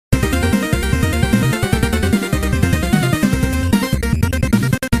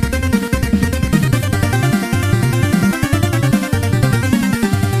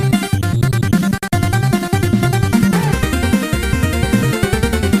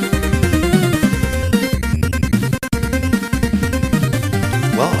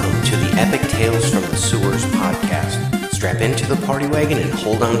party wagon and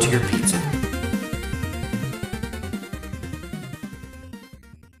hold on to your pizza.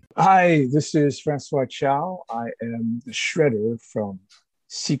 Hi, this is Francois Chow. I am the Shredder from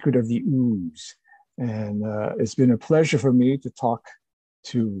Secret of the Ooze. And it's been a pleasure for me to talk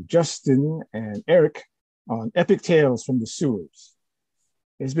to Justin and Eric on Epic Tales from the Sewers.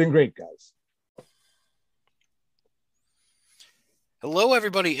 It's been great, guys. Hello,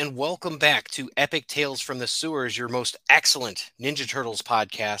 everybody, and welcome back to Epic Tales from the Sewers, your most excellent Ninja Turtles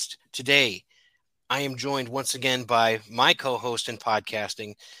podcast. Today, I am joined once again by my co-host in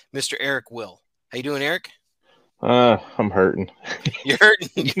podcasting, Mr. Eric Will. How you doing, Eric? I'm hurting. You're hurting.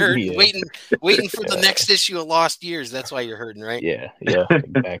 You're hurting. Yeah. Waiting for the next issue of Lost Years. That's why you're hurting, right? Yeah,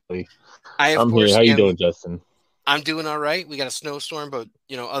 exactly. I'm here. How you doing, Justin? I'm doing all right. We got a snowstorm, but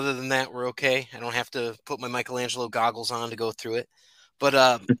other than that, we're okay. I don't have to put my Michelangelo goggles on to go through it.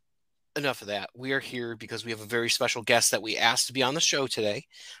 But enough of that. We are here because we have a very special guest that we asked to be on the show today.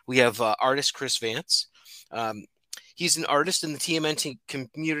 We have artist Chris Vance. He's an artist in the TMNT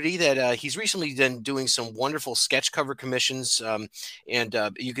community that he's recently been doing some wonderful sketch cover commissions. And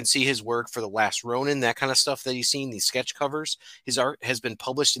you can see his work for The Last Ronin, that kind of stuff that he's seen, these sketch covers. His art has been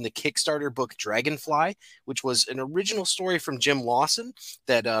published in the Kickstarter book Dragonfly, which was an original story from Jim Lawson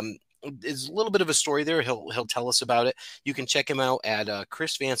that is a little bit of a story there. He'll tell us about it. You can check him out at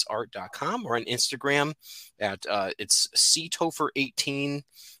chrisvanceart.com or on Instagram at it's ctopher18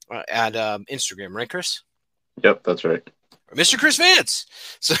 at Instagram, right, Chris? Yep, that's right. Mr. Chris Vance.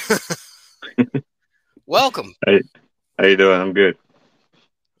 So welcome. Hey, how you doing? I'm good.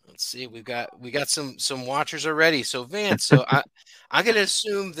 Let's see. We got some watchers already. So Vance, so I'm gonna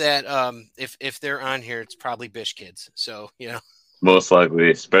assume that if they're on here, it's probably Bish Kids. So Most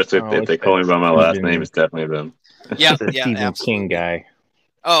likely, especially if they call me by my last name, it's definitely them. Yeah, Stephen absolutely. King guy.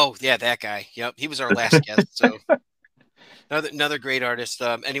 Oh, yeah, that guy. Yep, he was our last guest. So another great artist.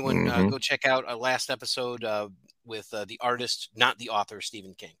 Anyone go check out our last episode with the artist, not the author,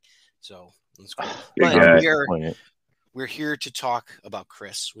 Stephen King. So that's cool. But we're here to talk about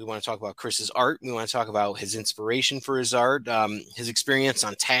Chris. We want to talk about Chris's art. We want to talk about his inspiration for his art, his experience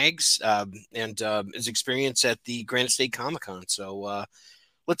on tags, and his experience at the Granite State Comic-Con. So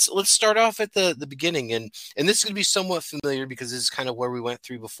let's start off at the beginning. And this is going to be somewhat familiar because this is kind of where we went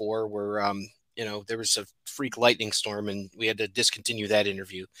through before, where there was a freak lightning storm and we had to discontinue that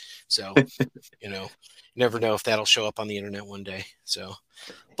interview. So, you never know if that'll show up on the internet one day. So,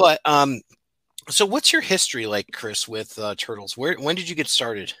 but so what's your history like, Chris, with Turtles? When did you get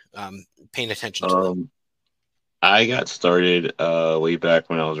started paying attention to them? I got started way back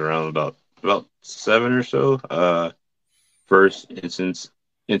when I was around about 7 or so. First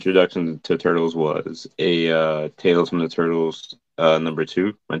introduction to Turtles was a Tales from the Turtles number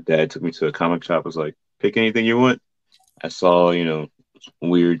 2. My dad took me to a comic shop. Was like, pick anything you want. I saw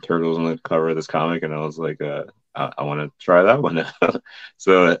weird turtles on the cover of this comic, and I was like, I want to try that one.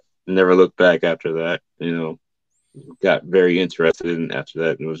 So never looked back after that. Got very interested in after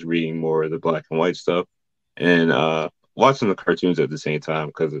that and was reading more of the black and white stuff and watching the cartoons at the same time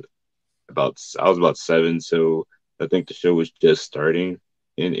because I was about 7, so I think the show was just starting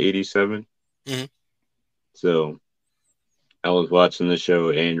in 87. Mm-hmm. So I was watching the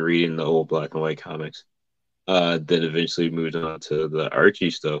show and reading the old black and white comics. Then eventually moved on to the Archie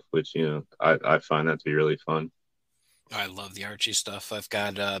stuff, which I find that to be really fun. I love the Archie stuff. I've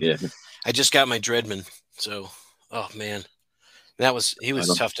got I just got my Dreadman, so oh man, he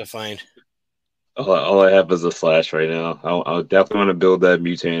was tough to find. All I have is a Slash right now. I definitely want to build that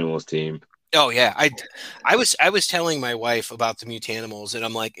Mutanimals team. Oh yeah, I was telling my wife about the Mutanimals, and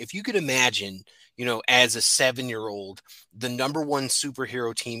I'm like, if you could imagine, as a 7-year-old, the number one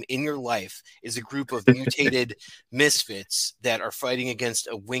superhero team in your life is a group of mutated misfits that are fighting against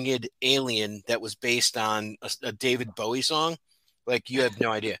a winged alien that was based on a David Bowie song. Like, you have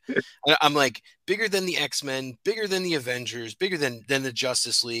no idea. I'm like, bigger than the X-Men, bigger than the Avengers, bigger than the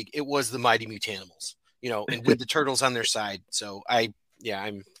Justice League. It was the Mighty Mutanimals, and with the Turtles on their side. So I'm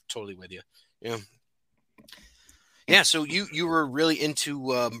totally with you. Yeah, so you were really into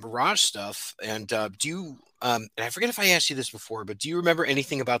Mirage stuff, and do you? And I forget if I asked you this before, but do you remember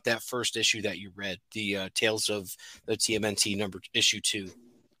anything about that first issue that you read, the Tales of the TMNT issue 2?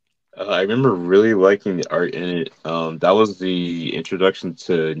 I remember really liking the art in it. That was the introduction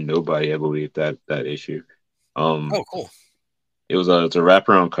to Nobody, I believe, that issue. Oh, cool. It's a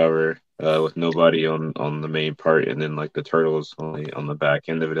wraparound cover with Nobody on the main part, and then like the Turtles only on the back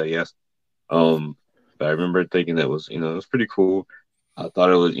end of it, I guess. But I remember thinking that was, it was pretty cool. I thought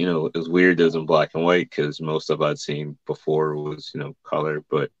it was, it was weird that it was in black and white because most of I'd seen before was, color.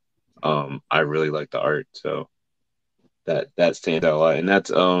 But I really liked the art. So that stands out a lot, and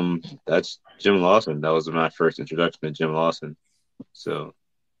that's Jim Lawson. That was my first introduction to Jim Lawson. So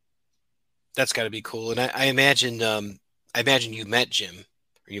That's got to be cool. And I imagine you met Jim,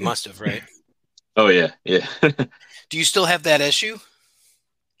 or you must have, right? oh yeah. Do you still have that issue?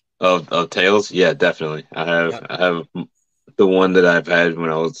 Of Tales, yeah, definitely. Yep. I have the one that I've had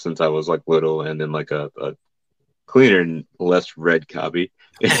since I was like little, and then like a cleaner, less red copy.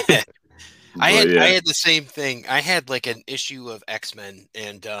 I But yeah, had the same thing. I had like an issue of X-Men,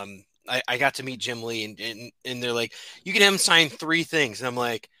 and I got to meet Jim Lee, and they're like, you can have him sign 3 things, and I'm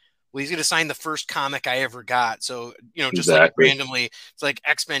like, well, he's gonna sign the first comic I ever got, so just like exactly. randomly, it's like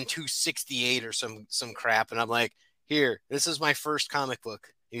X-Men 268 or some crap, and I'm like, here, this is my first comic book.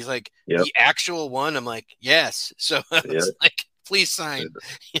 He's like, Yep, the actual one. I'm like, yes. So I yep. was like, please sign.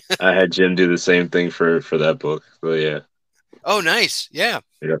 I had Jim do the same thing for that book. So yeah, Oh, nice, yeah.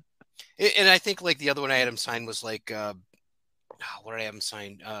 yeah, And I think like the other one I had him sign was like what did I have him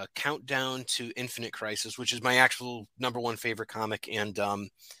sign? Countdown to Infinite Crisis, which is my actual #1 favorite comic. And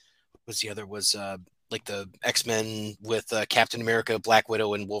was the other was like the X-Men with Captain America, Black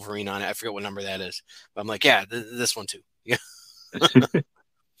Widow, and Wolverine on it. I forget what number that is. But I'm like, yeah, this one too. Yeah.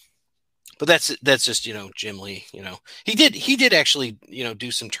 But that's just Jim Lee. He did actually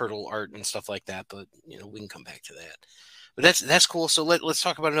do some turtle art and stuff like that. But we can come back to that. But that's cool. So let's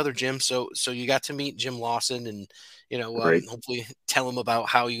talk about another Jim. So you got to meet Jim Lawson, and great. hopefully tell him about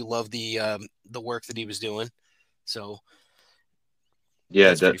how you love the work that he was doing. So Yeah,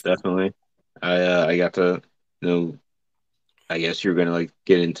 that's pretty fun. definitely. I got to I guess you're gonna like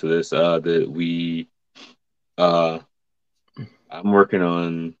get into this. That we I'm working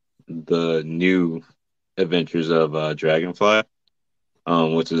on the new adventures of Dragonfly,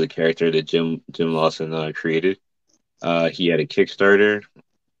 which is a character that Jim Lawson created. He had a Kickstarter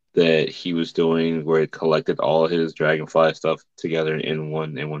that he was doing where it collected all his Dragonfly stuff together in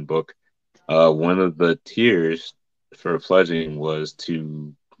one book. One of the tiers for pledging was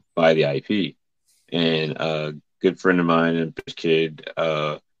to buy the IP, and a good friend of mine and kid,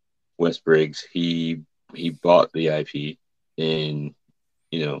 Wes Briggs, he bought the IP and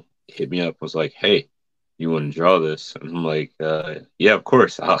hit me up, was like, hey, you want to draw this? And I'm like, yeah, of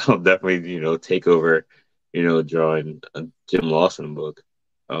course. I'll definitely take over drawing a Jim Lawson book.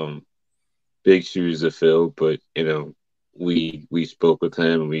 um Big shoes to fill, but we spoke with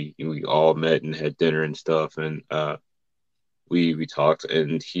him, and we all met and had dinner and stuff, and we talked,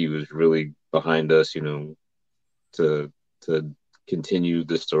 and he was really behind us, to continue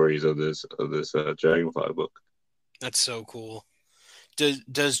the stories of this Dragonfly book. That's so cool.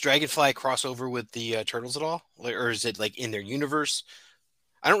 Does Dragonfly cross over with the Turtles at all, or is it like in their universe?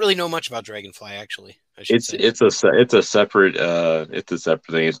 I don't really know much about Dragonfly, actually. I should say. It's a separate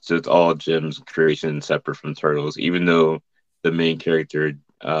thing. It's just all Jim's creation, separate from Turtles. Even though the main character,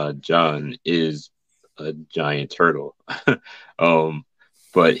 John, is a giant turtle,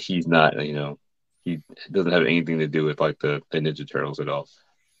 but he's not. He doesn't have anything to do with like the Ninja Turtles at all.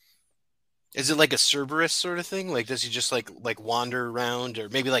 Is it like a Cerberus sort of thing? Like, does he just like wander around, or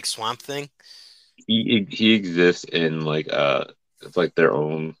maybe like Swamp Thing? He exists in like it's like their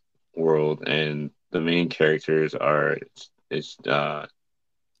own world, and the main characters are it's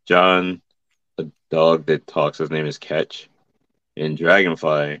John, a dog that talks. His name is Catch, and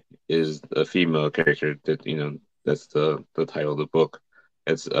Dragonfly is a female character that that's the title of the book.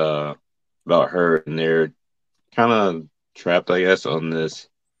 It's about her, and they're kind of trapped, I guess, on this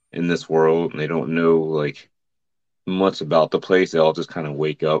in this world, and they don't know like much about the place. They all just kind of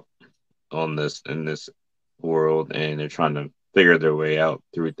wake up on this in this world, and they're trying to figure their way out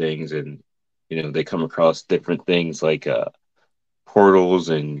through things, and they come across different things like portals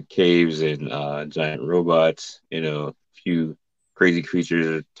and caves and giant robots, a few crazy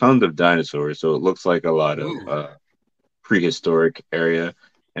creatures, tons of dinosaurs. So it looks like a lot of Ooh. prehistoric area.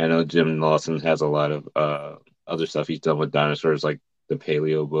 And I know Jim Lawson has a lot of other stuff he's done with dinosaurs, like the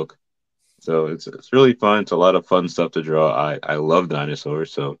Paleo book. So it's really fun. It's a lot of fun stuff to draw. I love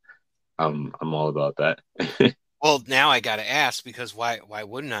dinosaurs, so I'm all about that. Well, now I got to ask, because why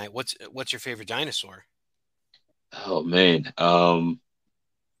wouldn't I? What's your favorite dinosaur? Oh man,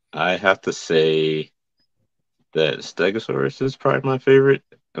 I have to say that Stegosaurus is probably my favorite.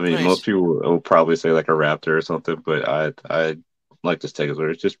 I mean, most Nice. people will probably say like a raptor or something, but I like the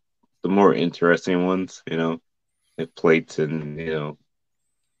Stegosaurus. Just the more interesting ones, with plates and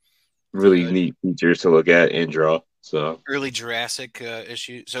really Good. neat features to look at and draw. So early Jurassic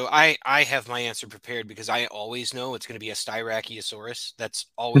issue. So I have my answer prepared because I always know it's going to be a Styracosaurus. That's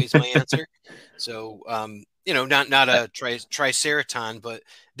always my answer. So not a Triceraton, but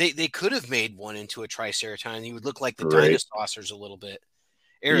they could have made one into a Triceraton. You would look like the right, dinosaurs a little bit.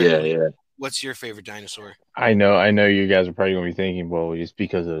 Eric, yeah. what's your favorite dinosaur? I know you guys are probably gonna be thinking, well, it's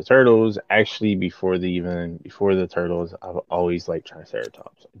because of the turtles. Actually, before the turtles, I've always liked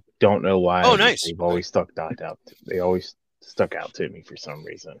Triceratops. I don't know why. Oh, nice. They've always They always stuck out to me for some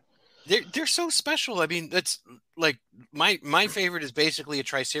reason. They're so special. I mean, that's like my favorite is basically a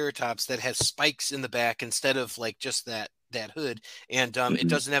Triceratops that has spikes in the back instead of like just that hood, and it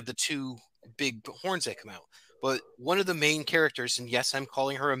doesn't have the two big horns that come out. But one of the main characters, and yes, I'm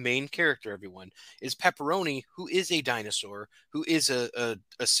calling her a main character, everyone, is Pepperoni, who is a dinosaur, who is a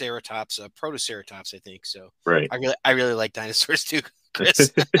ceratops, a protoceratops, I think. So Right. I really like dinosaurs too,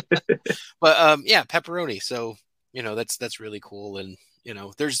 Chris. But yeah, Pepperoni. So that's really cool, and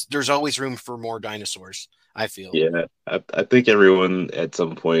there's always room for more dinosaurs, I feel. Yeah, I think everyone at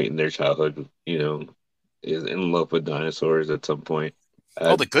some point in their childhood, is in love with dinosaurs at some point.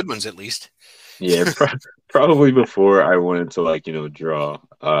 All the good ones, at least. Yeah, probably before I wanted to draw.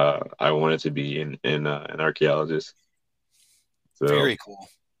 I wanted to be an archaeologist. So Very cool.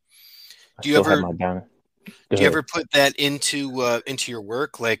 Do you ever put that into your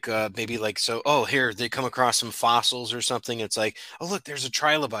work? Like maybe like here they come across some fossils or something. It's like, oh look, there's a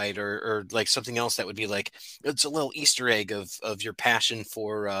trilobite or like something else that would be like it's a little Easter egg of your passion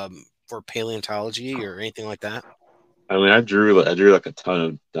for paleontology or anything like that. I mean, I drew like a ton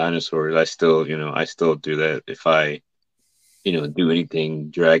of dinosaurs. I still do that. If I, do anything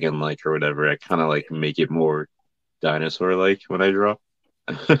dragon-like or whatever, I kind of like make it more dinosaur-like when I draw.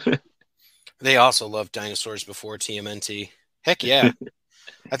 They also loved dinosaurs before TMNT. Heck yeah.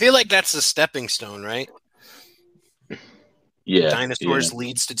 I feel like that's the stepping stone, right? Yeah. Dinosaurs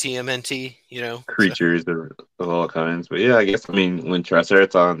leads to TMNT, Creatures of all kinds. But yeah, I guess, when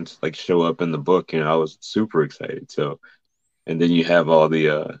Triceratons show up in the book, I was super excited. So, and then you have all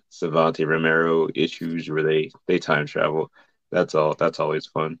the Savante Romero issues where they time travel. That's always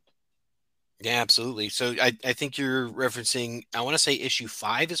fun. Yeah, absolutely. So I think you're referencing, I want to say issue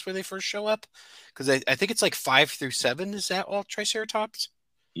 5 is where they first show up. Because I think it's like 5 through 7. Is that all Triceratops?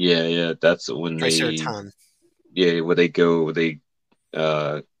 Yeah. That's when Triceraton. where they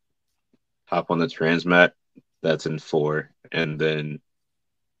hop on the transmat. That's in 4. And then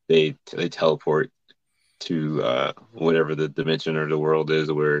they teleport to whatever the dimension or the world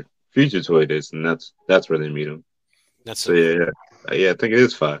is where Future Toy is, and that's where they meet him. Yeah. I think it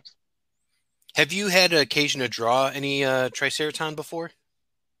is 5. Have you had occasion to draw any Triceraton before?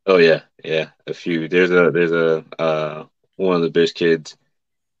 Oh yeah, a few. There's a one of the best kids.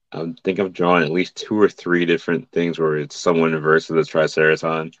 I think I've drawn at least 2 or 3 different things where it's someone versus the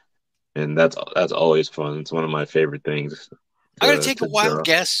Triceraton, and that's always fun. It's one of my favorite things. I'm gonna take a wild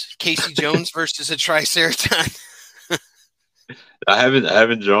guess. Casey Jones versus a Triceraton. I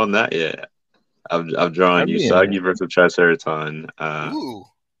haven't drawn that yet. I've drawn Usagi versus Triceraton. Ooh.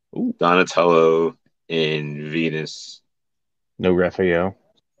 Donatello and Venus. No Raphael.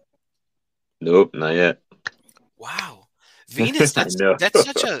 Nope, not yet. Wow, Venus. That's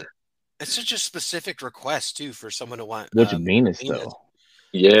such a specific request too for someone to want. What's Venus though?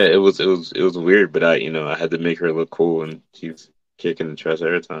 Yeah, it was weird, but I had to make her look cool, and she's kicking the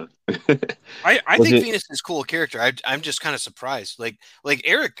Triceraton. I think Venus is a cool character. I'm just kind of surprised. Like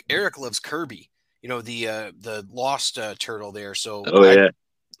Eric loves Kirby. The lost turtle there. So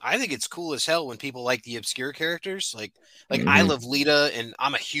I think it's cool as hell when people like the obscure characters. Like I love Lita, and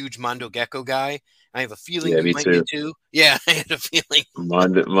I'm a huge Mondo Gecko guy. I have a feeling you might be too. Yeah, I had a feeling.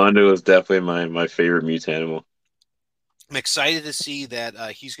 Mondo is definitely my favorite mutant animal. I'm excited to see that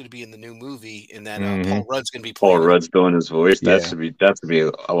he's going to be in the new movie, and that Paul Rudd's going to be Paul Rudd's doing his voice. Yeah. That should be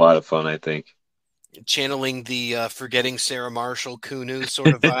a lot of fun, I think. Channeling the forgetting Sarah Marshall Kunu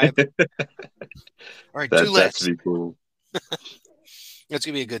sort of vibe. All right, that should be cool. It's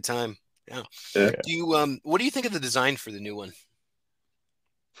gonna be a good time. Yeah. Do you what do you think of the design for the new one?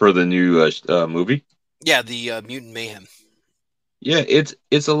 For the new movie? Yeah, the Mutant Mayhem. Yeah, it's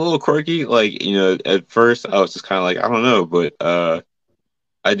a little quirky. At first I was just kind of like, I don't know, but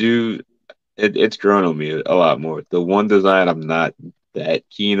it's grown on me a lot more. The one design I'm not that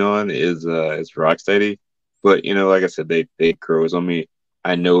keen on is Rocksteady, but like I said, they grows on me.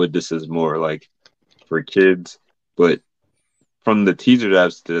 I know this is more like for kids, but from the teaser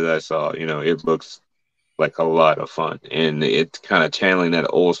that I saw, it looks like a lot of fun, and it's kind of channeling that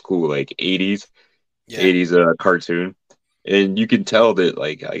old school 80s cartoon, and you can tell that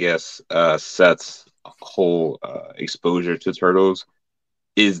I guess Seth's whole exposure to turtles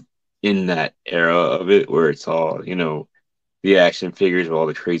is in that era of it where it's all, the action figures of all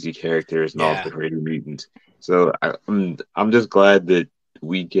the crazy characters and all Yeah. the crazy mutants. So I'm just glad that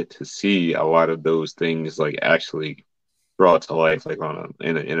we get to see a lot of those things like actually brought to life, like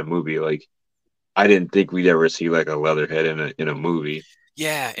in a movie. Like I didn't think we'd ever see like a Leatherhead in a movie.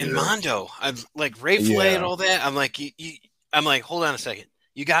 Yeah, and Mondo. I'm like Ray Yeah. Flay and all that. I'm like, I'm like, hold on a second.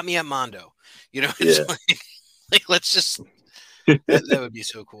 You got me at Mondo. It's like let's just that would be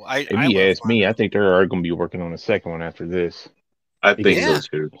so cool. If you ask me, I think they're going to be working on a second one after this. I think so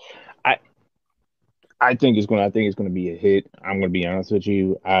too. I think it's going to be a hit. I'm going to be honest with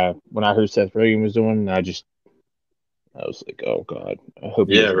you. When I heard Seth Rogen was doing, I was like, oh God, I hope.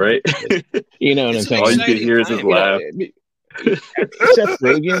 Yeah, right. You know what I'm saying? All you can hear is his laugh. Seth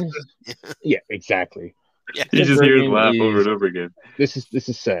Rogen. Yeah, exactly. Yeah. You just hear his laugh over and over again. This is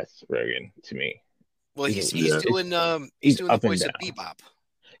Seth Rogen to me. Well, he's doing the voice of Bebop.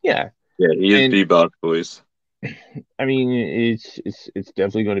 Yeah. Yeah, he is Bebop's voice. I mean, it's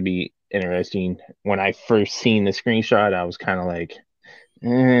definitely going to be interesting. When I first seen the screenshot, I was kind of like,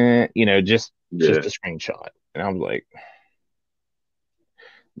 just a screenshot, and I was like,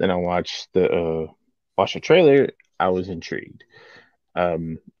 then I watched the trailer. I was intrigued.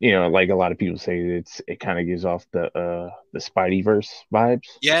 Like a lot of people say, it kind of gives off the Spideyverse vibes.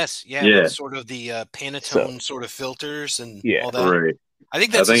 Yes, yeah. Sort of the Pantone sort of filters and all that. Right. I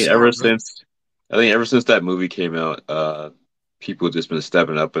think ever since that movie came out, people have just been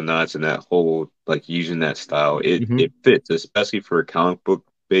stepping up a notch, and that whole like using that style, it fits, especially for comic book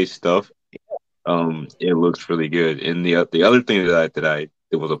based stuff. It looks really good. And the other thing that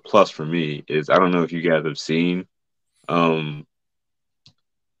was a plus for me is, I don't know if you guys have seen, what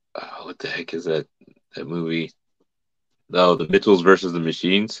the heck is that movie? Oh, The Mitchells versus the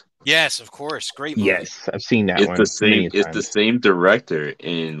Machines. Yes, of course, great movie. Yes, I've seen that. It's the same director,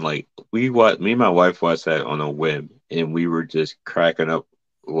 and like me and my wife watched that on a whim, and we were just cracking up,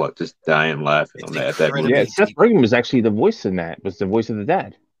 just dying laughing on that movie. Yeah, Seth Rogen was actually the voice in that. Was the voice of the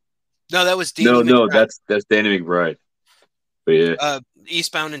dad? No, that was Danny McBride. that's Danny McBride. But yeah,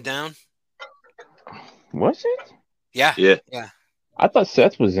 Eastbound and Down. Was it? Yeah. I thought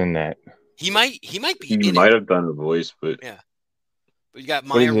Seth was in that. He might be. He might have done a voice, but yeah. But you got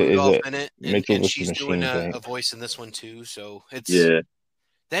Maya Rudolph in it, and she's doing a voice in this one too. So it's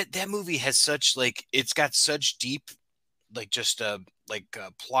that movie has such it's got such deep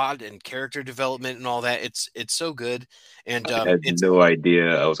plot and character development and all that. It's so good. And I had no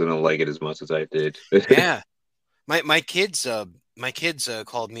idea I was gonna like it as much as I did. Yeah, my kids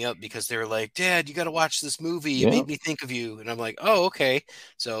called me up because they were like, "Dad, you got to watch this movie. It made me think of you." And I'm like, "Oh, okay."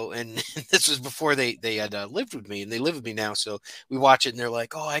 So, and this was before they had lived with me, and they live with me now. So we watch it, and they're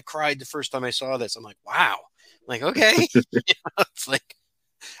like, "Oh, I cried the first time I saw this." I'm like, "Wow." I'm like, okay. It's like,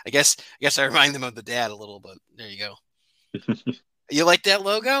 I guess I remind them of the dad a little, but there you go. You like that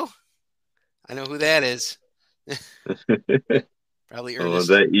logo? I know who that is. Probably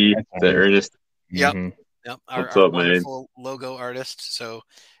Ernest. Oh, that Ernest. Yep. Mm-hmm. Yep, our wonderful logo artist. So,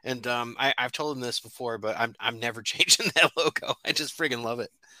 and I've told him this before, but I'm never changing that logo. I just friggin' love it.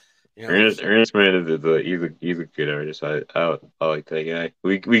 Ernest man he's a good artist. I like that guy.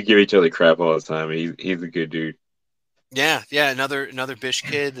 We give each other crap all the time. He's a good dude. Yeah, another Bish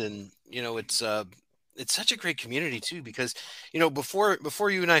kid, and it's such a great community too, because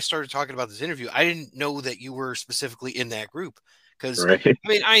before you and I started talking about this interview, I didn't know that you were specifically in that group, because I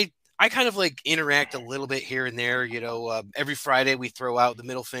mean I kind of interact a little bit here and there, every Friday we throw out the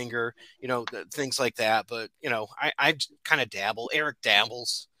middle finger, things like that. But, I kind of dabble. Eric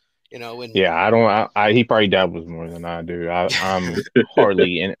dabbles, and yeah, I don't, he probably dabbles more than I do. I'm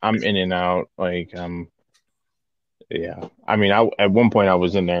hardly I'm in and out. Yeah. I mean, at one point I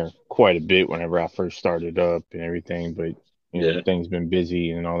was in there quite a bit whenever I first started up and everything, but things been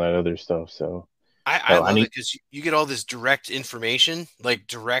busy and all that other stuff. So I love it because you get all this direct information,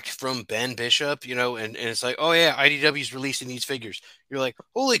 direct from Ben Bishop, and it's like, oh yeah, IDW's releasing these figures. You're like,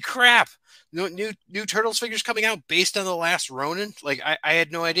 holy crap, new Turtles figures coming out based on the last Ronin. I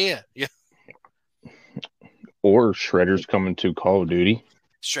had no idea. Yeah. Or Shredder's coming to Call of Duty.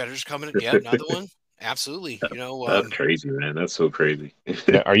 Shredder's coming, yeah, another one. Absolutely. That's crazy, man. That's so crazy.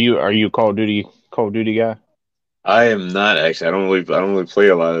 Are you a Call of Duty guy? I am not actually. I don't really play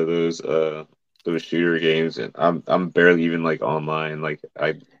a lot of those shooter games, and I'm barely even online.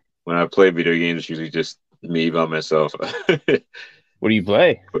 When I play video games, it's usually just me by myself. What do you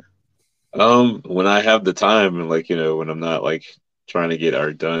play? When I have the time, and when I'm not trying to get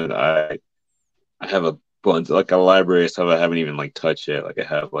art done, I have bunch, like a library of stuff I haven't even like touched yet. Like I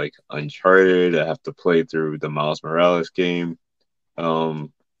have like Uncharted. I have to play through the Miles Morales game. I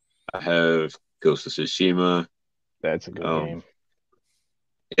have Ghost of Tsushima. That's a good game.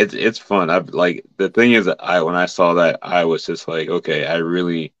 It's fun. I like the thing is, when I saw that, I was just like, okay, I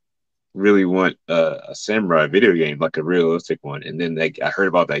really want a samurai video game, like a realistic one. And then I heard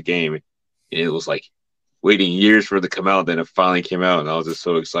about that game, and it was like waiting years for it to come out. Then it finally came out, and I was just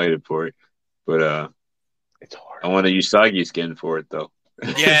so excited for it. But it's hard. I want a Usagi skin for it though.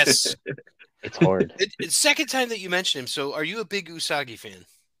 Yes, it's hard. It's second time that you mentioned him. So, are you a big Usagi fan?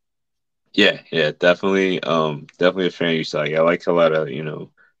 Yeah, definitely. Definitely a fan of Usagi. I like a lot of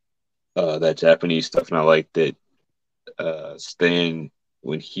that Japanese stuff, and I like that Stan,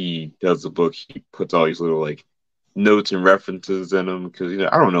 when he does the book, he puts all these little like notes and references in them because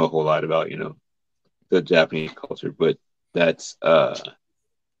I don't know a whole lot about the Japanese culture, but that's oh,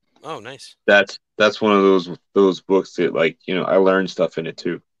 nice. That's one of those books that I learned stuff in it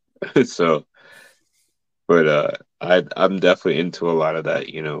too. So, but I'm definitely into a lot of that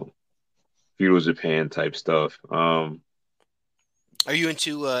feudal Japan type stuff. Are you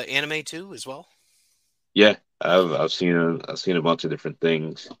into anime too as well? Yeah, I've seen a bunch of different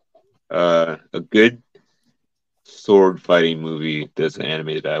things. A good sword fighting movie that's an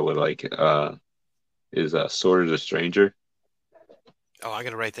anime that I would like is Sword of the Stranger. Oh, I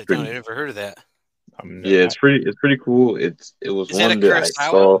gotta write that down. I never heard of that. Yeah, it's pretty cool. It was Is one that that I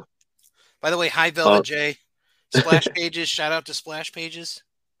saw. By the way, hi Velvet J. Splash Pages. Shout out to Splash Pages.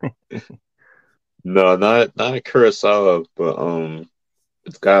 No, not a Kurosawa, but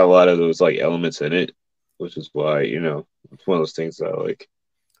it's got a lot of those like elements in it, which is why it's one of those things that I like.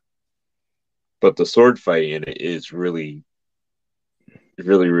 But the sword fighting in it is really,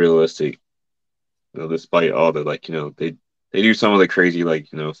 really realistic. Despite all the they do some of the crazy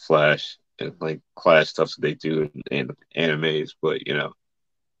Flash and like Clash stuff that they do in animes, but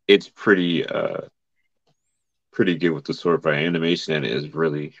it's pretty good with the sword fight animation, and it is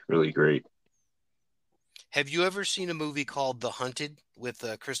really, really great. Have you ever seen a movie called The Hunted with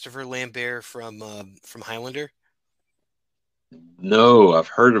Christopher Lambert from Highlander? No, I've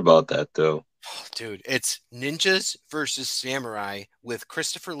heard about that though. Oh, dude, it's ninjas versus samurai with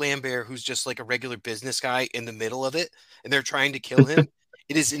Christopher Lambert, who's just like a regular business guy in the middle of it, and they're trying to kill him.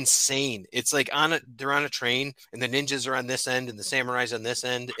 It is insane. It's like they're on a train, and the ninjas are on this end, and the samurais on this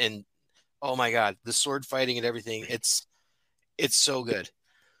end, and oh my god, the sword fighting and everything. It's so good.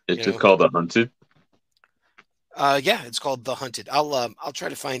 It's just called The Hunted. Yeah, it's called The Hunted. I'll try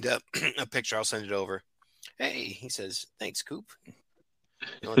to find a picture. I'll send it over. Hey, he says, thanks, Coop.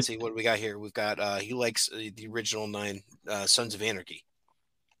 Let's see what we got here. We've got he likes the original 9 Sons of Anarchy.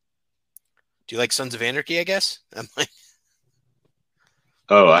 Do you like Sons of Anarchy? I guess I'm like,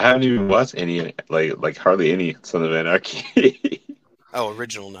 oh, I haven't even watched any like hardly any Sons of Anarchy. oh,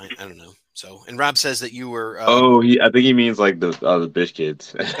 original 9. I don't know. So, and Rob says that you were. I think he means like the Bish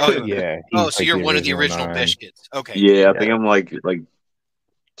Kids. Oh yeah. Oh, so you're one of the original 9. Bish Kids. Okay. Yeah, I think I'm like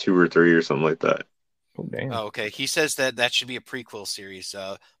 2 or 3 or something like that. Oh, damn. Oh, okay. He says that should be a prequel series,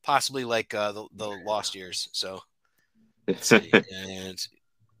 possibly like the Lost Years. So, let's see. And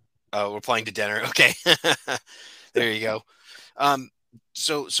we're playing to dinner. Okay, there you go.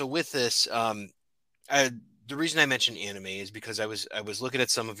 So with this, the reason I mentioned anime is because I was looking at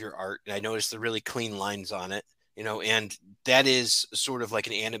some of your art and I noticed the really clean lines on it. And that is sort of like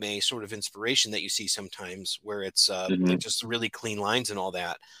an anime sort of inspiration that you see sometimes where it's like just really clean lines and all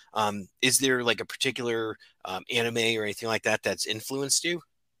that. Is there like a particular anime or anything like that that's influenced you?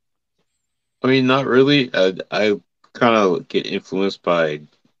 I mean, not really. I kind of get influenced by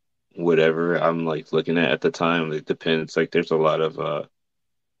whatever I'm like looking at the time. It depends. Like there's a lot of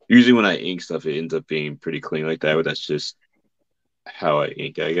usually when I ink stuff, it ends up being pretty clean like that, but that's just how I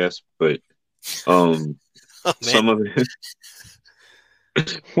ink, I guess. But Oh, some of it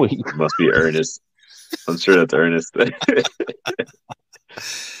must be Ernest. I'm sure that's Ernest.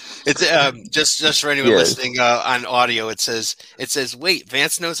 It's just for anyone listening on audio. It says, wait,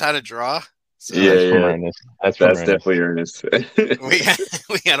 Vance knows how to draw. So, yeah. That's definitely Ernest.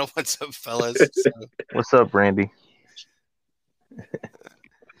 we got a what's up, fellas. So. What's up, Randy?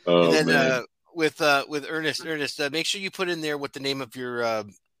 Oh, and then man. With Ernest, make sure you put in there what the name of your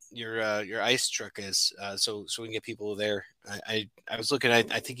ice truck is, so we can get people there. I was looking. I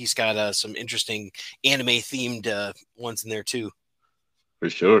think he's got some interesting anime themed ones in there too. For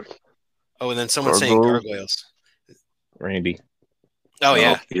sure. Oh, and then someone's saying gargoyles. Randy. Oh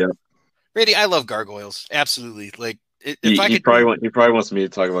yeah. Yeah. Randy, I love gargoyles. Absolutely. Like if he probably wants me to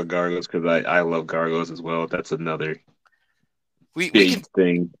talk about gargoyles because I love gargoyles as well. That's another we big can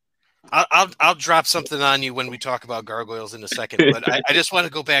thing. I'll drop something on you when we talk about gargoyles in a second, but I just want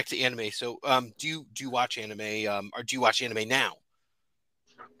to go back to anime. So, do you watch anime, or do you watch anime now?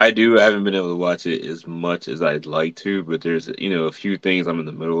 I do. I haven't been able to watch it as much as I'd like to, but there's a few things I'm in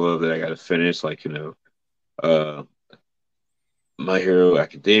the middle of that I got to finish, like uh, My Hero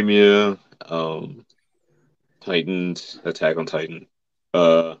Academia, Titans, Attack on Titan.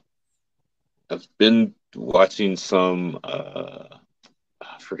 I've been watching some. I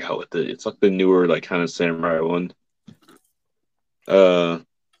forgot it's like the newer like kind of samurai one. So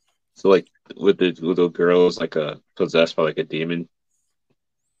like with the girls like possessed by like a demon.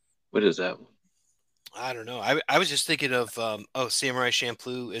 What is that one? I don't know. I was just thinking of Samurai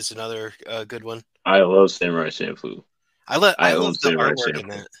Champloo is another good one. I love Samurai Champloo. I love the Samurai artwork Champloo. in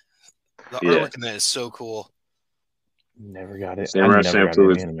that. The artwork in that is so cool. Never got it. Samurai Never got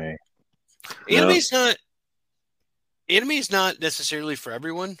Champloo an anime. Anime is not necessarily for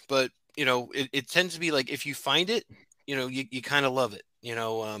everyone, but it tends to be like if you find it, you kind of love it.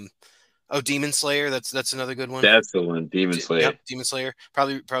 Demon Slayer, that's another good one. That's the one, Demon Slayer. Yep, Demon Slayer.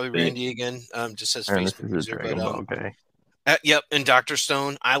 Probably Randy again. Just says Facebook user, but okay. Yep, and Dr.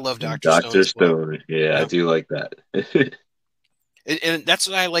 Stone. I love Dr. Stone. Yeah, I do like that. and that's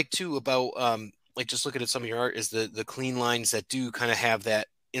what I like too about like just looking at some of your art is the clean lines that do kind of have that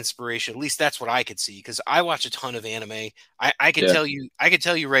inspiration. At least that's what I could see because I watch a ton of anime. I can tell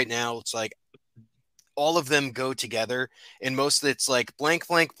you right now, it's like all of them go together, and most of it's like blank,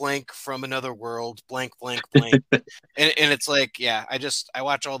 blank, blank from another world, blank, blank, blank, and it's like, yeah, I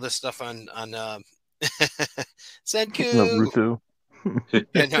watch all this stuff on Senku,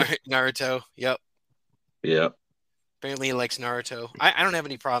 Naruto, yep. Apparently he likes Naruto. I don't have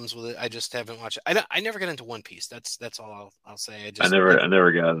any problems with it. I just haven't watched it. I never got into One Piece. That's all I'll say. I never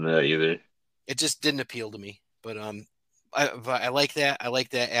got into that either. It just didn't appeal to me. But I like that. I like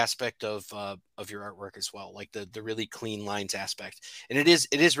that aspect of your artwork as well, like the really clean lines aspect. And it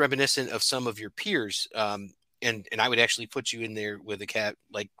is reminiscent of some of your peers. And I would actually put you in there with a cat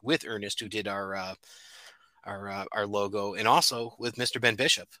like with Ernest, who did our logo, and also with Mr. Ben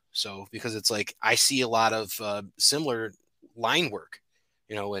Bishop. So because it's like I see a lot of similar line work,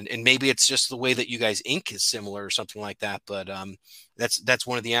 and maybe it's just the way that you guys ink is similar or something like that. But that's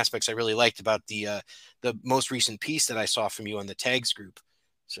one of the aspects I really liked about the most recent piece that I saw from you on the tags group.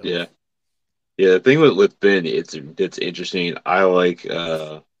 So yeah. The thing with Ben, it's interesting. I like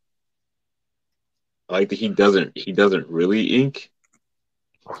that he doesn't really ink.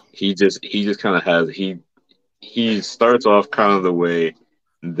 He just kind of has he starts off kind of the way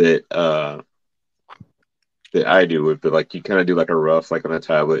that that I do it, but like you kind of do like a rough, like on a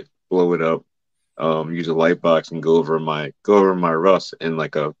tablet, blow it up, use a light box and go over my roughs in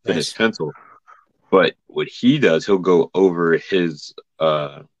like a finished pencil. But what he does, he'll go over his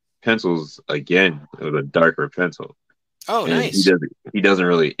pencils again with a darker pencil. Oh, and nice. He doesn't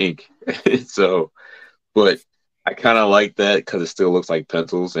really ink. So, but I kind of like that because it still looks like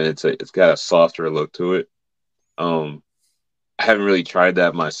pencils and it's got a softer look to it. I haven't really tried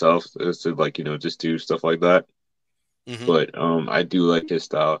that myself, to like just do stuff like that. Mm-hmm. But I do like his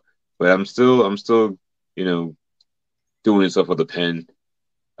style. But I'm still doing stuff with a pen,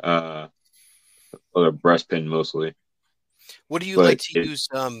 or a brush pen mostly. What do you like to use?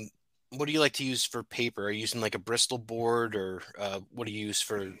 What do you like to use for paper? Are you using like a Bristol board, or what do you use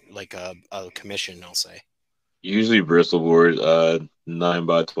for like a commission? I'll say. Usually Bristol board,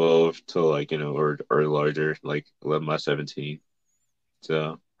 9x12 to like or larger, like 11x17.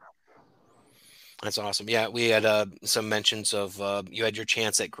 So that's awesome. Yeah, we had some mentions of you had your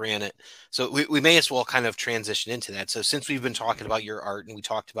chance at Granite, so we may as well kind of transition into that. So since we've been talking about your art and we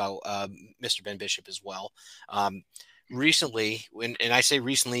talked about Mr. Ben Bishop as well, recently, and I say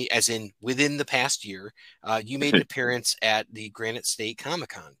recently as in within the past year, you made an appearance at the Granite State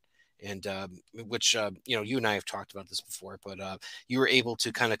Comic-Con. And which you and I have talked about this before, but you were able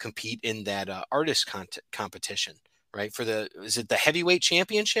to kind of compete in that artist competition, right? Is it the heavyweight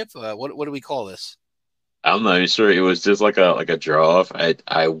championship? What do we call this? I'm not even sure. It was just like a draw off.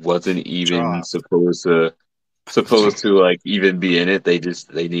 I wasn't even supposed to like even be in it. They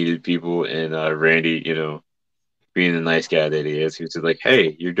needed people, and Randy, being the nice guy that he is, he was just like,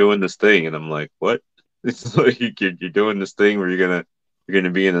 "Hey, you're doing this thing," and I'm like, "What?" It's like you're doing this thing where you're gonna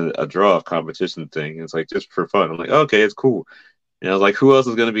be in a draw competition thing. It's like just for fun. I'm like, okay, it's cool. And I was like, who else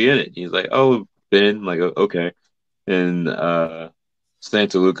is gonna be in it? He's like, oh, Ben. I'm like, okay. And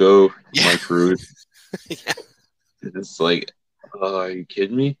Santaluco, Mike Cruz. Yeah. It's like, are you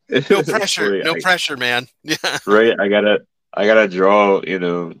kidding me? No pressure, no pressure, man. Yeah. Right. I gotta draw.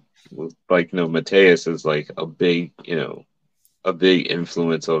 Mateus is like a big, a big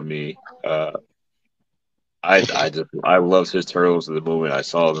influence on me. I loved his turtles at the moment I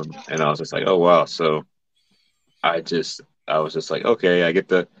saw them, and I was just like, oh wow. So I was just like, okay, I get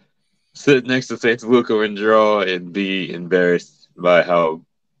to sit next to Saint Luca and draw and be embarrassed by how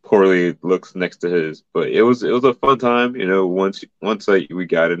poorly it looks next to his. But it was a fun time, you know. Once we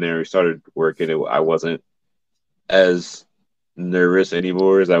got in there, we started working. I wasn't as nervous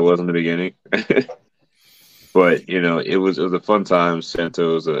anymore as I was in the beginning. But you know, it was a fun time.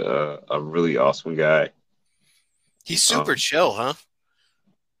 Santo's a really awesome guy. He's super chill, huh?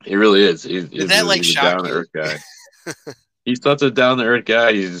 He really is. Did that like he's a shock down to you? earth guy. He's such a down to earth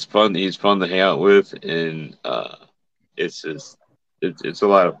guy. He's just fun. He's fun to hang out with, and it's just it's a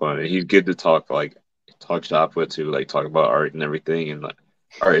lot of fun. And he's good to talk shop with too, like talk about art and everything, and like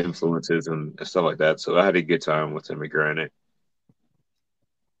art influences and stuff like that. So I had a good time with him at Granite.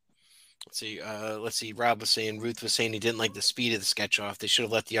 Let's see. Ruth was saying he didn't like the speed of the sketch off. They should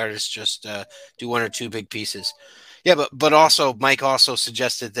have let the artist just do one or two big pieces. Yeah, but also Mike also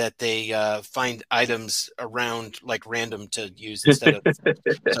suggested that they find items around like random to use instead of.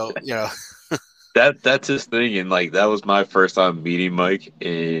 So you know, that's his thing, and like that was my first time meeting Mike,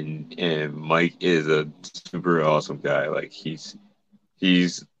 and Mike is a super awesome guy. Like he's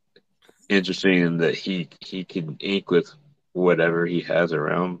interesting in that he can ink with whatever he has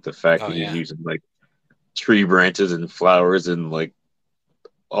around. The fact that he's using like tree branches and flowers and like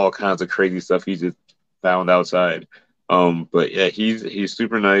all kinds of crazy stuff he just found outside. But yeah, he's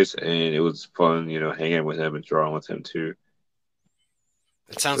super nice, and it was fun, you know, hanging with him and drawing with him too.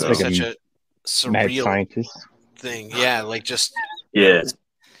 It sounds like such a surreal thing. Yeah, like just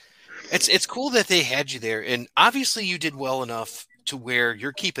It's cool that they had you there, and obviously you did well enough to where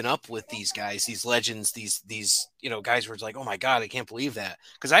you're keeping up with these guys, these legends, these you know guys where it's like, oh my god, I can't believe that,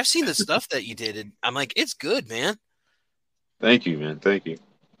 because I've seen the stuff that you did, and I'm like, it's good, man. Thank you, man. Thank you.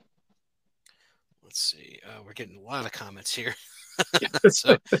 Let's see, we're getting a lot of comments here.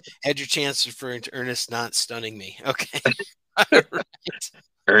 So, had your chance referring to Ernest not stunning me. Okay, all right.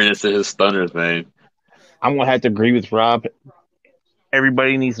 Ernest and his stunners, man. I'm gonna have to agree with Rob.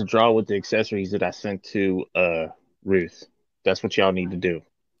 Everybody needs to draw with the accessories that I sent to Ruth. That's what y'all need to do.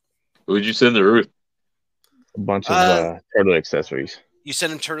 Who'd you send to Ruth? A bunch of turtle accessories. You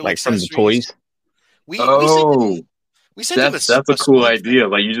sent him turtle like accessories? From the toys? We sent him that's a cool idea.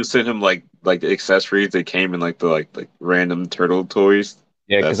 Like you just sent him like the accessories that came in like the random turtle toys.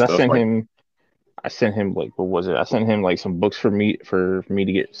 Yeah, because I sent him like, what was it? I sent him like some books for me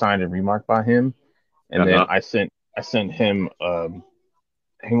to get signed and remarked by him. And then I sent him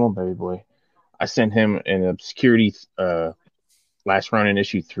hang on, baby boy. I sent him an obscurity last run in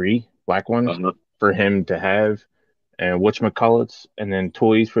issue 3, black one, for him to have, and whatchamacallits, and then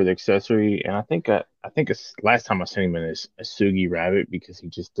toys for the accessory. And I think it's last time I sent him a Sugi rabbit, because he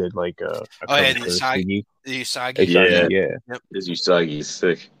just did like the Usagi. Yeah. Yep. This Usagi is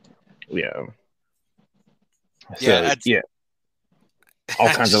sick. Yeah. So, yeah. All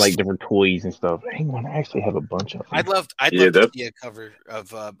kinds of like different toys and stuff. Hang on, I actually have a bunch of them. I'd love to see a cover of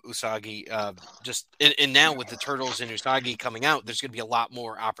Usagi. And now with the Turtles and Usagi coming out, there's going to be a lot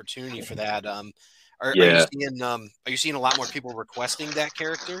more opportunity for that. Are you seeing a lot more people requesting that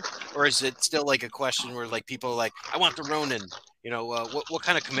character, or is it still like a question where like people are like, I want the Ronin? You know, what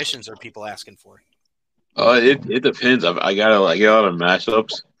kind of commissions are people asking for? It depends. I get a lot of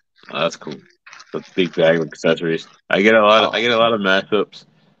mashups. That's cool. A big bag of accessories. I get a lot of mashups.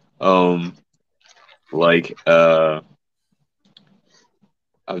 I'm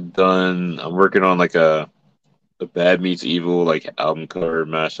working on like a Bad Meets Evil like album cover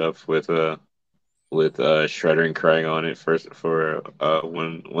mashup with Shredder and Krang on it for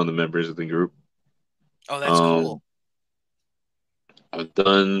one of the members of the group. Oh, that's cool.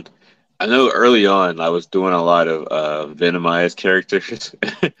 I know early on I was doing a lot of Venomized characters.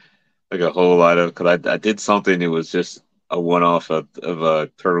 Like a whole lot of, because I did something. It was just a one-off of a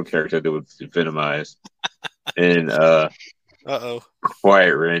turtle character that was Venomized, and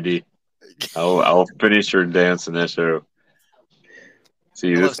quiet, Randy. I'll finish your dance in that show.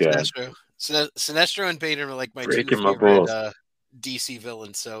 See this guy. Sinestro and Bane are like my Breaking two my favorite balls. DC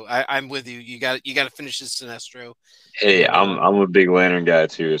villains. So I'm with you. You got to finish this Sinestro. Hey, I'm a big Lantern guy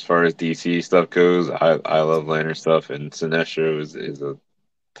too. As far as DC stuff goes, I love Lantern stuff, and Sinestro is a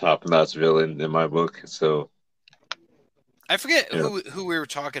top-notch villain in my book. So I forget who we were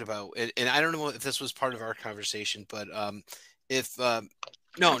talking about, and I don't know if this was part of our conversation, but this was,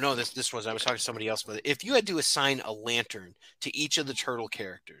 I was talking to somebody else, but if you had to assign a lantern to each of the turtle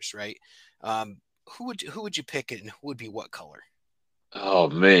characters, right? Who would you pick, and who would be what color? Oh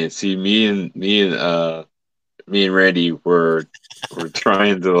man, see me and me and Randy were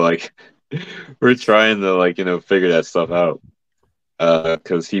trying to figure that stuff out.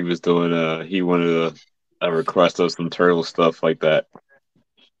 Because he was doing he wanted a request of some turtle stuff like that.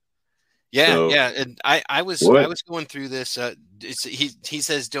 Yeah, So, yeah, and I was going through this. He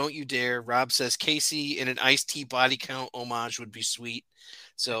says, "Don't you dare." Rob says, "Casey in an Ice-T body count homage would be sweet."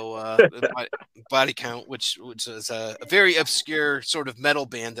 So body count, which is a very obscure sort of metal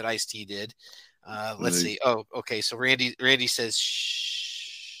band that Ice-T did. Let's see. Oh, okay. So Randy says, "Shh."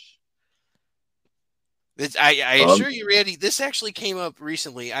 I assure you, Randy, this actually came up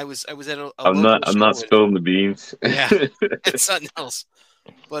recently. I was at a I'm not spilling the beans. Yeah, it's something else.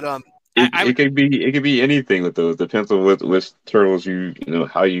 But it could be anything with those. Depends on which turtles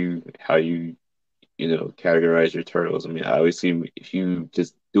how you categorize your turtles. I mean, I always see if you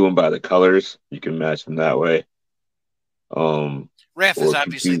just do them by the colors, you can match them that way. Raph is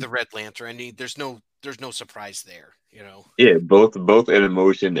obviously the Red Lantern. There's no surprise there, Yeah, both in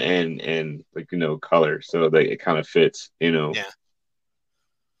emotion and color, so that it kind of fits. Yeah.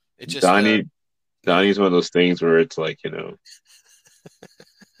 It just Donnie's one of those things where it's like it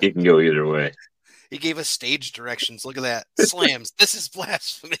can go either way. He gave us stage directions. Look at that. Slams. This is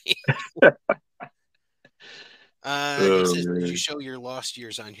blasphemy. He says, did you show your lost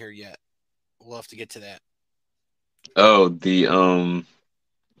years on here yet? We'll have to get to that. Oh, the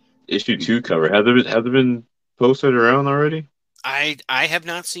issue 2 cover. Has it been posted around already? I have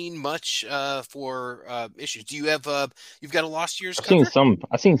not seen much for issues. Do you have you've got a lost years I've cover?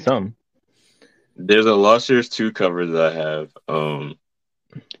 seen some. There's a lost years 2 cover that I have.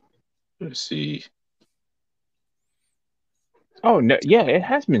 Let's see. Oh no, yeah, it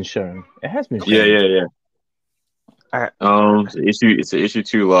has been shown. It has been shown. Yeah. It's the issue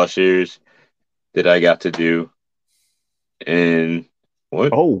 2 lost years that I got to do. And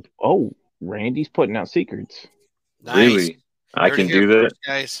what? Oh, Randy's putting out secrets. Nice. Really? I can do that,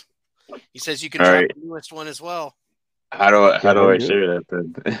 guys. He says you can drop the newest one as well. How do I share that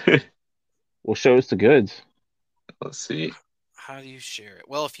then? Well, show us the goods. Let's see. How do you share it?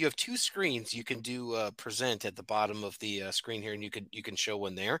 Well, if you have 2 screens, you can do present at the bottom of the screen here, and you can show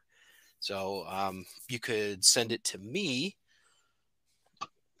one there. So you could send it to me.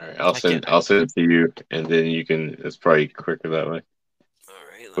 All right, I'll send it to you, and then you can. It's probably quicker that way. All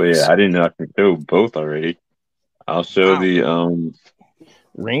right. But yeah, I didn't know I could show both already. I'll show the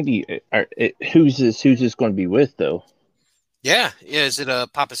Randy. Who's this going to be with though? Yeah. Is it a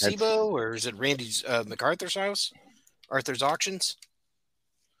Papa Sibo or is it Randy's MacArthur's house? Arthur's Auctions?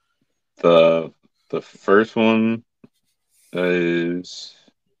 The first one is,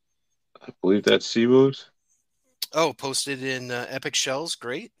 I believe that's Sibo's. Oh, posted in Epic Shells.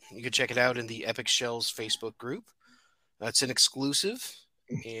 Great. You can check it out in the Epic Shells Facebook group. It's an exclusive.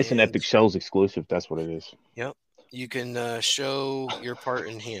 It's an Epic Shells exclusive. That's what it is. Yep. You can show your part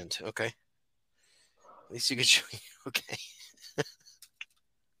in hand. Okay. At least you can show. Okay.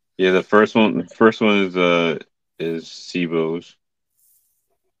 Yeah, the first one is Sibo's.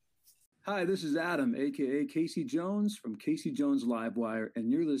 Hi, this is Adam, aka Casey Jones from Casey Jones Livewire,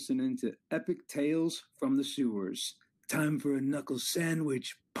 and you're listening to Epic Tales from the Sewers. Time for a knuckle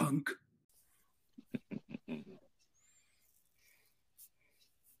sandwich, punk.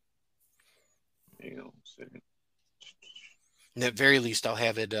 Hang on a second. And at very least, I'll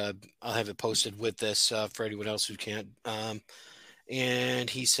have it posted with this for anyone else who can't. And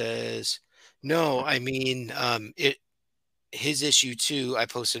he says, no, I mean, his issue 2, I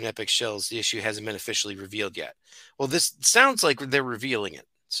posted in Epic Shells. The issue hasn't been officially revealed yet. Well, this sounds like they're revealing it.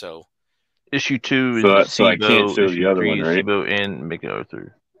 So issue 2 is so I can't show the other one, right? Sibo and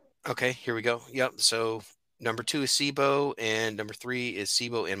MacArthur. Okay, here we go. Yep. So number 2 is Sibo, and number 3 is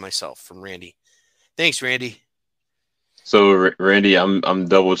Sibo and myself from Randy. Thanks, Randy. So Randy, I'm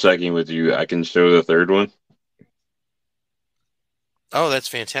double checking with you. I can show the third one. Oh, that's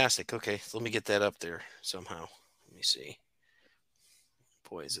fantastic. Okay, so let me get that up there somehow. Let me see.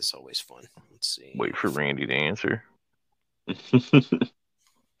 Boy, is this always fun. Let's see. Wait for Randy to answer.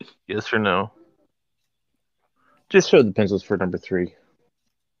 Yes or no? Just show the pencils for number 3.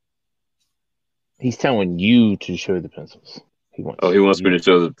 He's telling you to show the pencils. He wants me to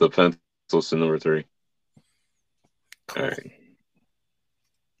show the pencils to number 3. Cool. All right.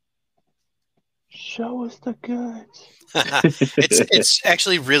 Show us the goods. It's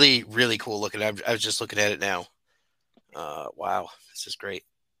actually really, really cool looking. I was just looking at it now. Wow, this is great.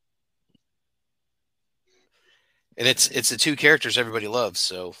 And it's the 2 characters everybody loves,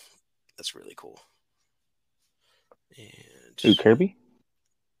 so that's really cool. And Kirby?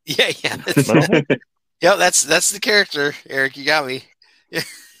 Yeah. Yeah, that's the character, Eric. You got me. Yeah.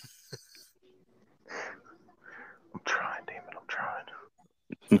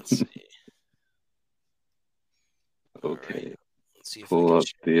 Let's see. Okay. Right. Let's see if Pull up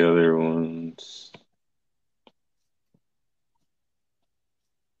the other ones.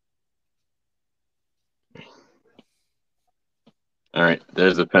 All right.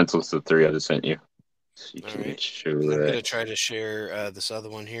 There's the pencils, the 3 I just sent you. So you can show that. I'm going to try to share this other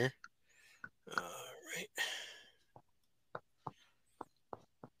one here. Right.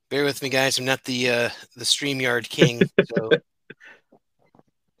 Bear with me, guys. I'm not the StreamYard king, so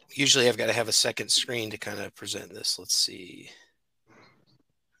usually I've got to have a second screen to kind of present this. Let's see.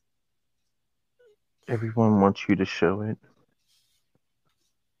 Everyone wants you to show it.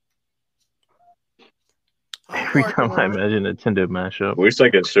 Every time I imagine a Nintendo mashup. Wish I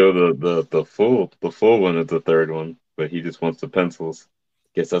could show the full one of the third one, but he just wants the pencils.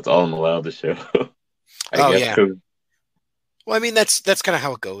 Guess that's all I'm allowed to show. I guess. Yeah. Well, I mean that's kind of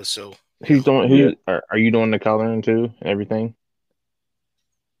how it goes. So who's doing? Are you doing the coloring too and everything?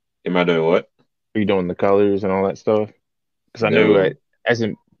 Am I doing what? Are you doing the colors and all that stuff? Because I know as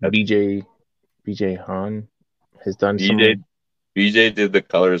in BJ Han has done BJ did the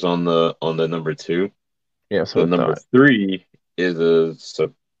colors on the number 2. Yeah, so number 3 is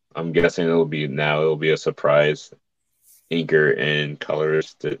I'm guessing it'll be a surprise inker and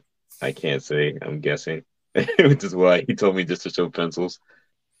colorist that I can't say. I'm guessing, which is why he told me just to show pencils.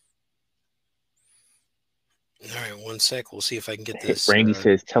 All right, 1 sec. We'll see if I can get this. Brandy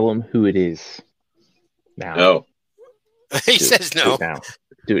says, "Tell him who it is." Now. No. He says no.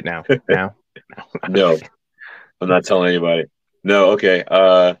 Do it now. Now. No. I'm not telling anybody. No. Okay.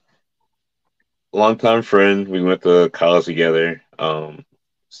 Longtime friend. We went to college together.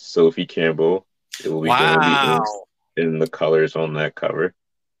 Sophie Campbell. It will be going in the colors on that cover.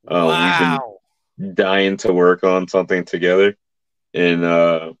 We've been dying to work on something together,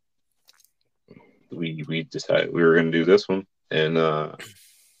 and we decided we were going to do this one, and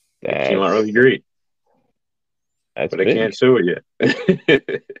it came out really great. But I can't show it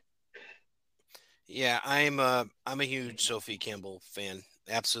yet. Yeah, I'm a huge Sophie Campbell fan.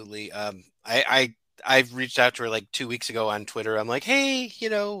 Absolutely. I've reached out to her like 2 weeks ago on Twitter. I'm like, hey,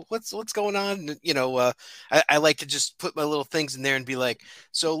 what's going on? I like to just put my little things in there and be like,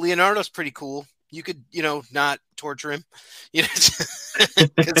 so Leonardo's pretty cool. You could, not torture him,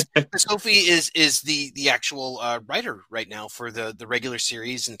 because Sophie is the actual writer right now for the regular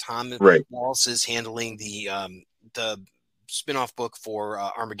series, and Tom Walsh is handling the spinoff book for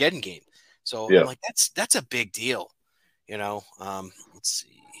Armageddon game. So I'm like, that's a big deal, Let's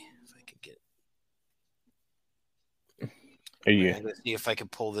see if I can get. Let's see if I can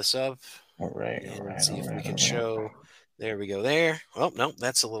pull this up. All right. Let's see if we can show. There we go. There. Oh no,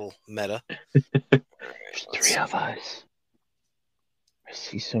 that's a little meta. There's 3 of us. I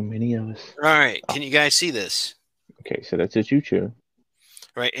see so many of us. All right. Can you guys see this? Okay, so that's issue 2.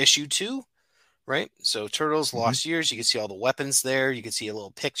 Right, issue 2. Right. So Turtles, Lost Years. You can see all the weapons there. You can see a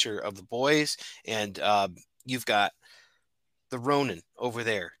little picture of the boys, and you've got the Ronin over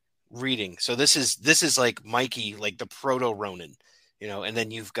there reading. So this is like Mikey, like the proto Ronin, and then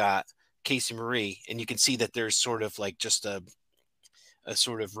you've got Casey Marie, and you can see that there's sort of like just a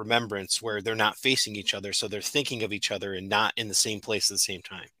sort of remembrance where they're not facing each other, so they're thinking of each other and not in the same place at the same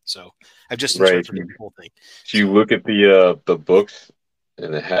time. So I've just interpreted the whole thing. If you look at the books,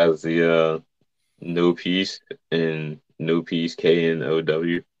 and it has the no peace and no peace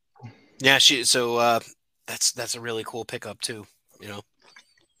KNOW. Yeah, that's a really cool pickup too.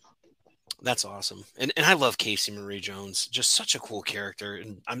 That's awesome, and I love Casey Marie Jones. Just such a cool character,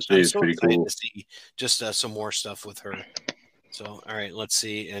 and I'm so excited to see just some more stuff with her. So, all right, let's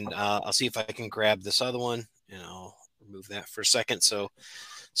see, and I'll see if I can grab this other one, and I'll remove that for a second, so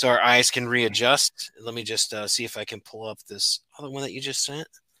our eyes can readjust. Let me just see if I can pull up this other one that you just sent.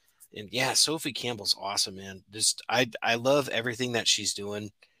 And yeah, Sophie Campbell's awesome, man. Just I love everything that she's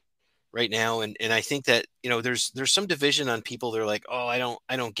doing right now, and I think that there's some division on people. They're like, oh, I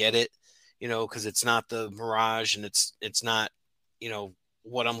don't get it, because it's not the Mirage, and it's not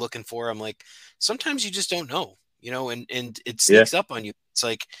what I'm looking for. I'm like, sometimes you just don't know, and it sneaks up on you. It's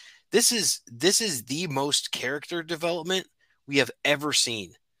like this is the most character development we have ever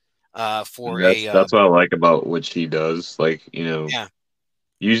seen. That's what I like about what she does. Like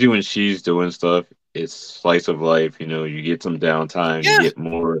usually when she's doing stuff, it's slice of life. You get some downtime, you get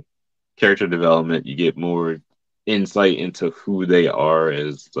more character development, you get more insight into who they are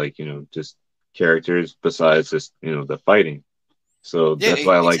as just characters besides just the fighting. So that's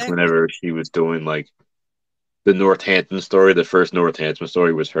why I like whenever she was doing like the Northampton story. The first Northampton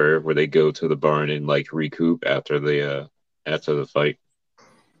story was her, where they go to the barn and like recoup after the fight.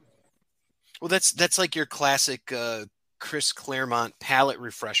 Well, that's like your classic Chris Claremont palette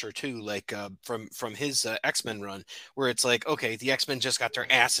refresher too, like from his X-Men run, where it's like, okay, the X-Men just got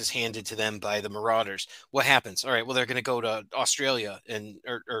their asses handed to them by the Marauders. What happens? All right, well, they're going to go to Australia and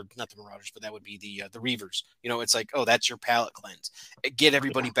or not the Marauders, but that would be the Reavers. It's like, oh, that's your palette cleanse. Get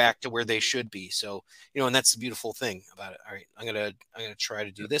everybody back to where they should be. So and that's the beautiful thing about it. All right, I'm gonna try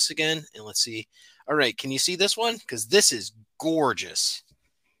to do this again, and let's see. All right, can you see this one? Because this is gorgeous.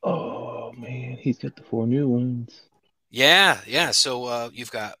 Oh man, he's got the 4 new ones. Yeah. So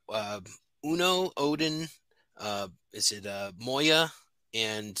you've got Uno, Odin, is it Moya,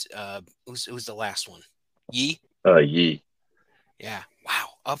 and who's the last one? Yi? Yi. Yeah. Wow.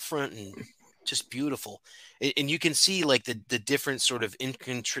 Up front and just beautiful. And you can see like the different sort of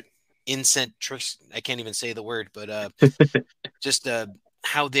incentric, I can't even say the word, but just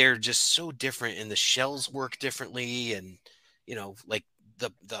how they're just so different, and the shells work differently, and like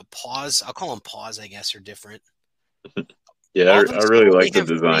the paws, I'll call them paws, I guess, are different. Yeah, I really like the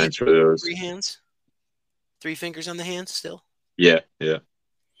designs for those. 3 hands, 3 fingers on the hands still. Yeah.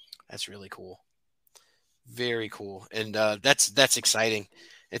 That's really cool. Very cool, and that's exciting.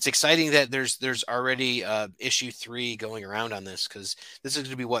 It's exciting that there's already issue 3 going around on this, because this is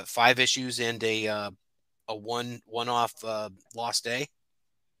going to be what, 5 issues and a one-off Lost Day.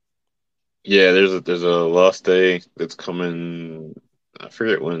 Yeah, there's a Lost Day that's coming. I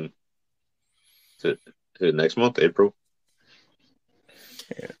forget when. Is it next month, April?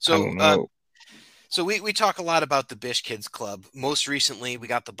 So, so we talk a lot about the Bish Kids Club. Most recently, we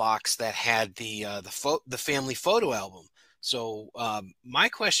got the box that had the family photo album. So, my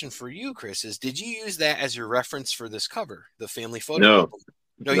question for you, Chris, is: did you use that as your reference for this cover, the family photo album?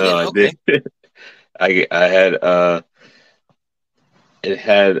 No, you didn't. Okay. I had it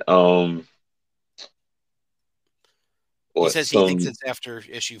had he says he thinks it's after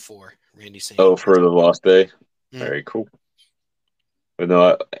issue 4. Randy's saying. Oh, for the Lost Day. Mm-hmm. Very cool. But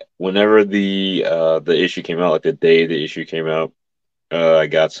no, whenever the issue came out, like the day the issue came out, I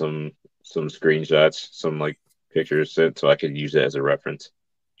got some screenshots, some like pictures sent, so I could use it as a reference.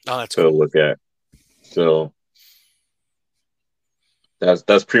 Oh, that's cool. To look at. So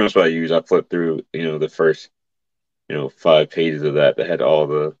that's pretty much what I use. I flipped through, the first, 5 pages of that had all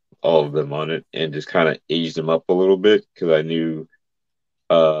of them on it, and just kind of aged them up a little bit, because I knew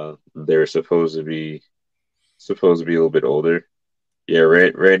they're supposed to be a little bit older. Yeah,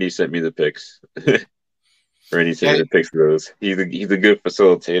 Randy sent me the pics. Randy sent me the pics of those. He's a good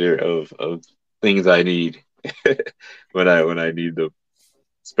facilitator of things I need when I need them,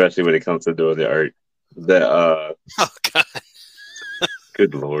 especially when it comes to doing the art. Oh God.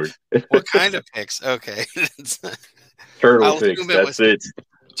 Good Lord. What kind of pics? Okay. Turtle pics. That's it.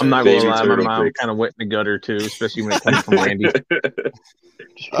 I'm not gonna lie, my mom kind of wet in the gutter too, especially when it comes from Randy.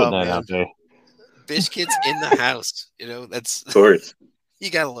 Just putting that out there. Bish Kids in the house, that's of course. You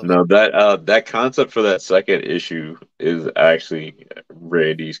gotta love it. That concept for that second issue is actually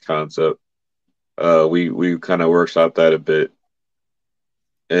Randy's concept. We kind of workshopped that a bit,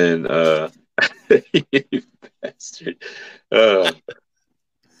 and you bastard.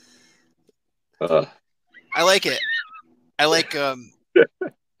 I like it. I like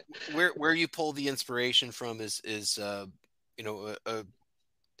where you pull the inspiration from is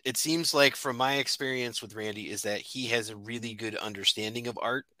it seems like, from my experience with Randy, is that he has a really good understanding of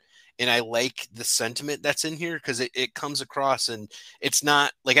art, and I like the sentiment that's in here, because it comes across, and it's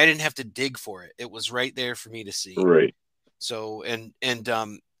not like I didn't have to dig for it. It was right there for me to see. Right. So and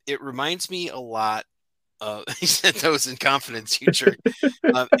it reminds me a lot. He said those in confidence, future.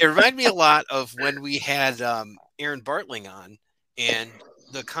 It reminded me a lot of when we had Aaron Bartling on, and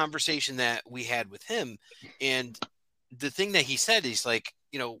the conversation that we had with him, and the thing that he said is like,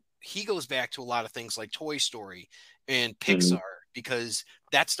 he goes back to a lot of things like Toy Story and Pixar, because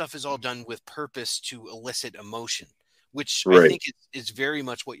that stuff is all done with purpose to elicit emotion, which I think is very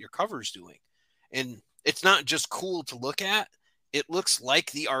much what your cover is doing. And it's not just cool to look at. It looks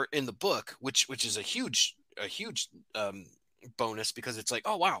like the art in the book, which is a huge bonus, because it's like,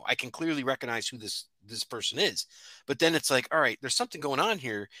 oh wow, I can clearly recognize who this person is. But then it's like, all right, there's something going on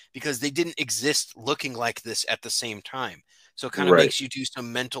here, because they didn't exist looking like this at the same time. So it kind of makes you do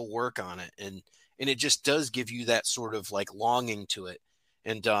some mental work on it, and it just does give you that sort of like longing to it.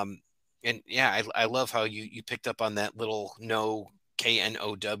 And yeah, I love how you picked up on that little KNOW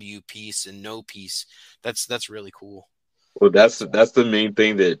piece and no piece. That's really cool. Well, that's the main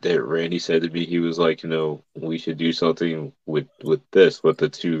thing that Randy said to me. He was like, we should do something with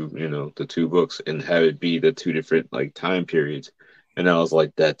the two books, and have it be the 2 different like time periods. And I was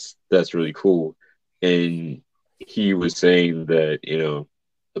like, that's really cool. And he was saying that,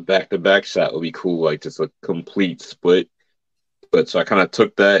 a back-to-back shot would be cool, like just a complete split. But so I kind of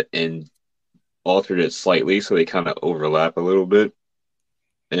took that and altered it slightly so they kind of overlap a little bit.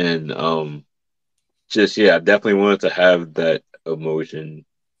 And just I definitely wanted to have that emotion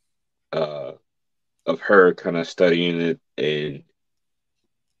of her kind of studying it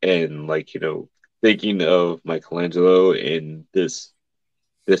and like thinking of Michelangelo and this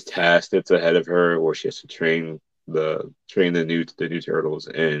task that's ahead of her where she has to train the new turtles,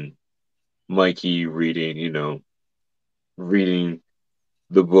 and Mikey reading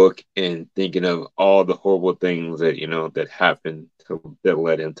the book and thinking of all the horrible things that that happened that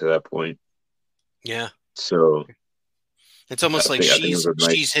led him to that point. Yeah. So it's almost like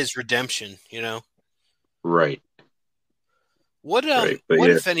she's his redemption, Right. What right.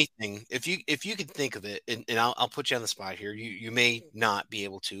 if anything, if you could think of it, and I'll put you on the spot here. You may not be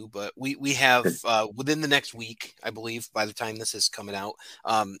able to, but we have within the next week, I believe, by the time this is coming out,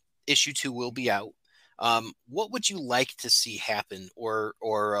 issue 2 will be out. What would you like to see happen, or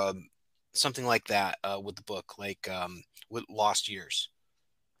something like that with the book, like with Lost Years?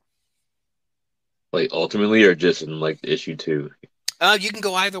 Like ultimately, or just in like issue 2? You can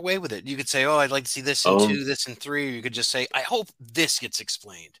go either way with it. You could say, "Oh, I'd like to see this in 2, this in 3." Or you could just say, "I hope this gets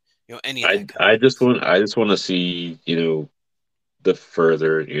explained." Any of that. I just want to see the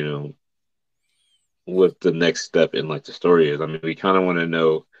further what the next step in like the story is. I mean, we kind of want to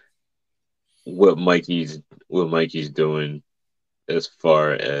know what Mikey's doing as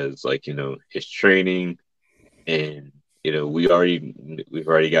far as like his training, and we've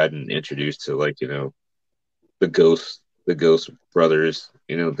already gotten introduced to like the ghost brothers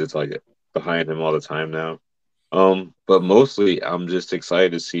that's like behind him all the time now. But mostly I'm just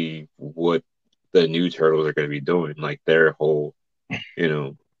excited to see what the new turtles are going to be doing, like their whole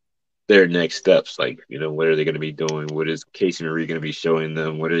their next steps, like what are they going to be doing, what is Casey Marie going to be showing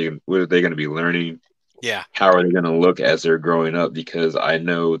them, what are they going to be learning, how are they going to look as they're growing up, because I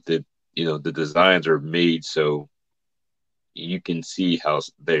know that the designs are made so you can see how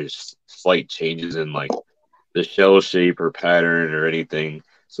there's slight changes in like the shell shape or pattern or anything,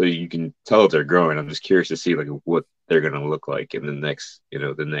 so you can tell if they're growing. I'm just curious to see like what they're going to look like in the next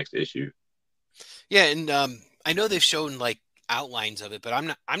the next issue. Yeah, and I know they've shown like outlines of it, but I'm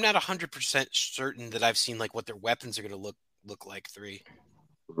not 100% certain that I've seen like what their weapons are going to look like. 3.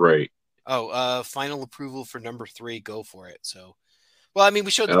 Right. Oh, final approval for number 3. Go for it. So, well, I mean,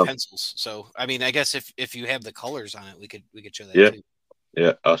 we showed the pencils, so I mean, I guess if you have the colors on it, we could show that too.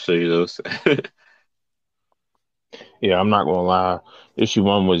 Yeah, I'll show you those. Yeah, I'm not gonna lie. Issue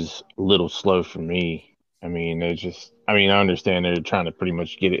 1 was a little slow for me. I mean, I understand they're trying to pretty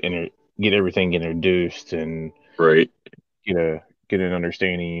much get everything introduced and right. Get an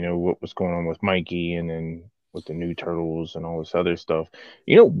understanding, what was going on with Mikey, and then with the new turtles and all this other stuff.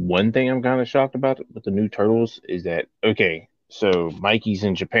 One thing I'm kind of shocked about with the new turtles is that, okay, so Mikey's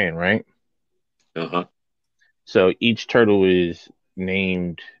in Japan, right? Uh-huh. So each turtle is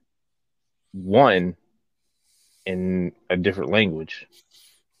named one in a different language.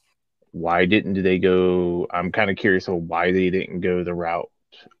 Why didn't they go? I'm kind of curious of why they didn't go the route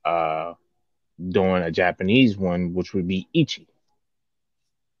doing a Japanese one, which would be Ichi.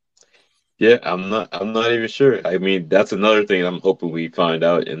 Yeah, I'm not even sure. I mean, that's another thing I'm hoping we find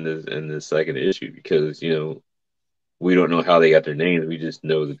out in this second issue, because we don't know how they got their names. We just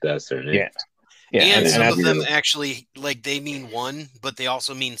know that that's their name. Yeah. And some of them actually, like, they mean one, but they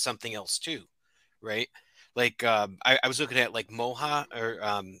also mean something else too, right? Like I was looking at like Moha,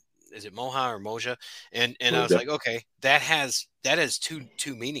 or is it Moha or Moja? And Moja. I was like, okay, that has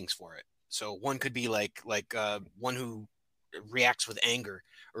two meanings for it. So one could be like one who reacts with anger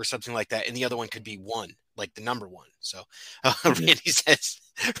or something like that, and the other one could be one, like the number 1. So Randy says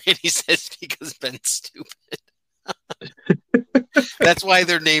because Ben's stupid. That's why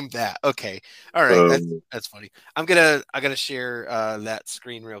they're named that. Okay, all right, that's funny. I gotta share that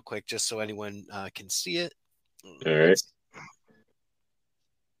screen real quick just so anyone can see it. All right.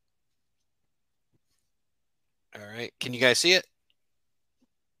 All right. Can you guys see it?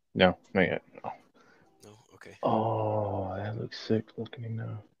 No, not yet. No. Okay. Oh, that looks sick looking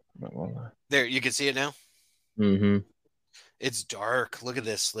now. I'm not gonna lie. There, you can see it now. Mm-hmm. It's dark. Look at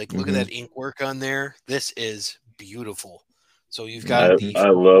this. Like, look at that ink work on there. This is beautiful. So you've got I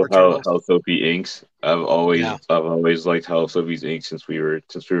love how Sophie inks. I've always liked how Sophie's inks since we were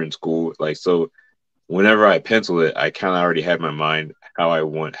in school. Like, so whenever I pencil it, I kind of already had in my mind how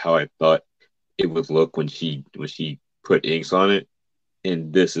I thought it would look when she put inks on it,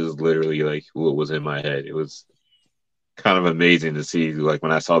 and this is literally like what was in my head. It was kind of amazing to see, like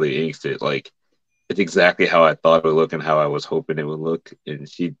when I saw the inks, it it's exactly how I thought it would look and how I was hoping it would look. And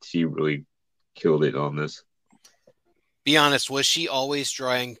she really killed it on this. Be honest, was she always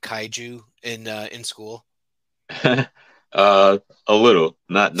drawing kaiju in school? A little,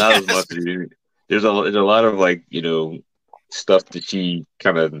 not as much. There's a lot of like, stuff that she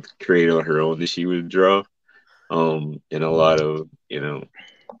kind of created on her own that she would draw. And a lot of,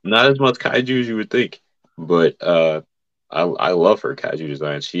 not as much kaiju as you would think, but I love her kaiju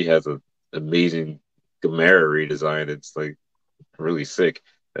design. She has an amazing Gamera redesign. It's like really sick.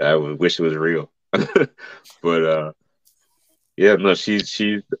 I would wish it was real, but yeah, no, she's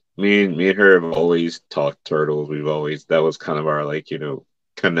me and her have always talked turtles. That was kind of our like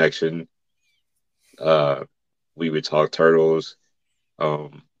connection. We would talk turtles,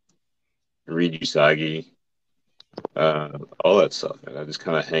 read Usagi, all that stuff, and I just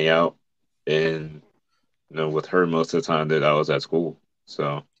kind of hang out and with her most of the time that I was at school.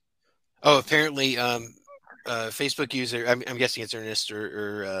 So, apparently, Facebook user, I'm guessing it's Ernest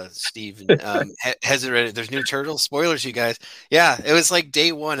or Steve, has it read. There's new turtles. Spoilers, you guys. Yeah, it was like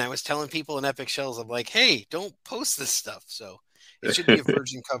day one. I was telling people in Epic Shells, I'm like, hey, don't post this stuff. So it should be a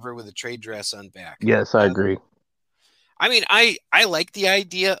virgin cover with a trade dress on back. Yes, I agree. I mean, I like the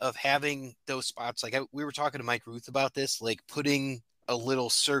idea of having those spots. Like we were talking to Mike Ruth about this, like putting a little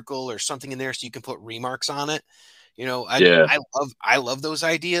circle or something in there so you can put remarks on it. I love those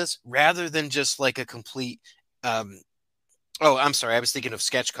ideas rather than just like a complete. I'm sorry, I was thinking of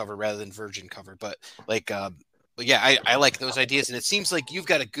sketch cover rather than virgin cover, but like, but yeah, I like those ideas, and it seems like you've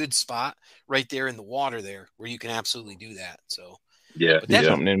got a good spot right there in the water there where you can absolutely do that. So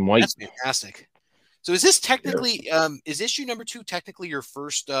something in white. That's fantastic. So is this technically is issue number 2 technically your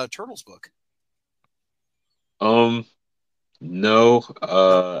first Turtles book? No.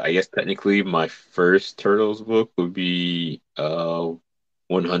 I guess technically my first Turtles book would be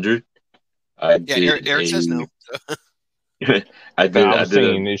 100. Eric says no. I did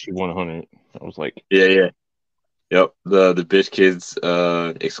saying issue 100. I was like, yeah. Yep. The Bitch Kids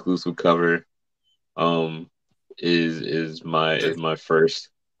exclusive cover is my first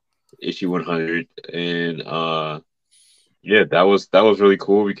issue 100, and that was really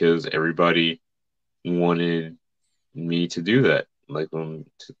cool because everybody wanted me to do that. Like when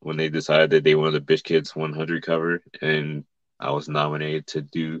they decided that they wanted the Bitch Kids 100 cover, and I was nominated to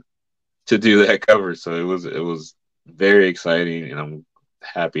do that cover, so it was very exciting, and I'm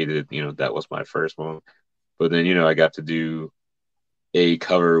happy that that was my first one. But then I got to do a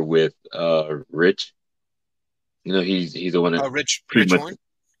cover with Rich. He's the one that Rich Horn.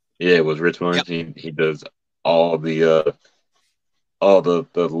 Yeah, it was Rich Horn. Yep. He does all the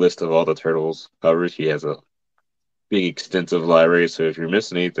list of all the Turtles covers. He has a big extensive library, so if you're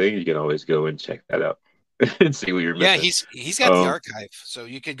missing anything, you can always go and check that out and see what you're missing. Yeah, he's got the archive, so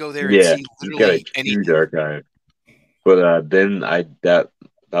you could go there and see literally he's got a huge archive. But then that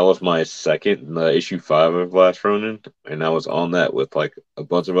was my second issue 5 of Last Ronin, and I was on that with like a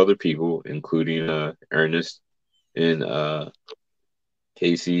bunch of other people, including Ernest and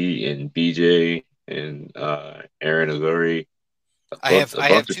Casey and BJ and Aaron Azori. I have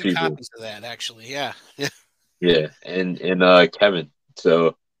 2 copies of that actually. Yeah. Yeah, and Kevin.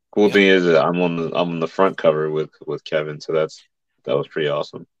 So cool thing is that I'm on the front cover with Kevin. So that was pretty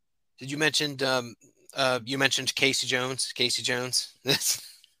awesome. Did you mention you mentioned Casey Jones? Casey Jones,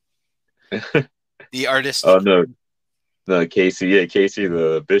 the artist. Oh no, Casey. Yeah, Casey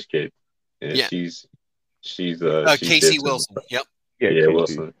the Bitch Kid. Yeah, she's Casey Wilson. Yep. Yeah,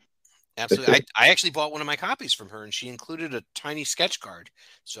 Wilson. Absolutely. I actually bought one of my copies from her, and she included a tiny sketch card.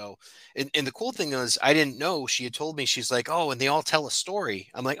 So, and the cool thing is, I didn't know. She had told me, she's like, oh, and they all tell a story.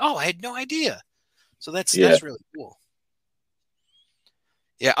 I'm like, oh, I had no idea. So that's really cool.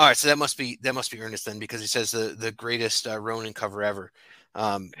 Yeah. All right. So that must be Ernest then, because he says the greatest Ronin cover ever.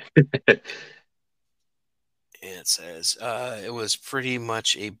 And it says it was pretty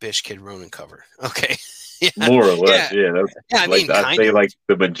much a Bish Kid Ronin cover. Okay. Yeah. More or less, yeah. I mean, I'd say like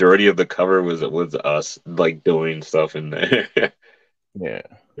the majority of the cover was us like doing stuff in there. Yeah,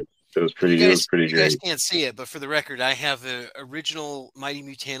 it was pretty great. You guys can't see it, but for the record, I have the original Mighty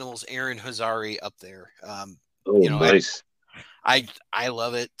Mutanimals Aaron Hazari up there. Nice. I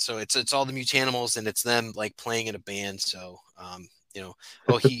love it. So it's all the Mutanimals, and it's them like playing in a band. So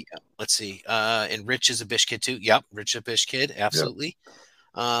let's see. And Rich is a Bish Kid too. Yep, Rich is a Bish Kid, absolutely. Yep.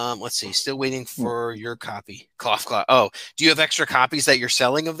 Let's see. Still waiting for your copy. Cough. Oh, do you have extra copies that you're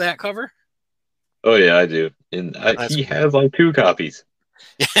selling of that cover? Oh yeah, I do. And he has like 2 copies.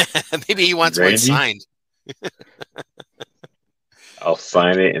 Maybe he wants one signed. I'll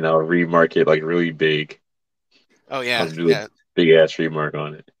sign it and I'll remark it like really big. Oh yeah, big ass remark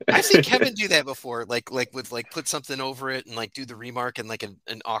on it. I've seen Kevin do that before, like put something over it and like do the remark in like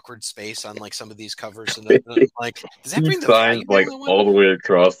an awkward space on like some of these covers, and like, does that He bring the value signs like down? all the way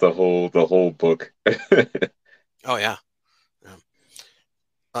across the whole book. Oh yeah.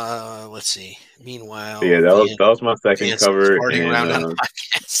 Let's see. Meanwhile, Yeah, that was my second Vance cover, farting around on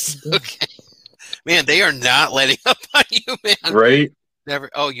podcasts. Okay, man, they are not letting up on you, man. Right? Never.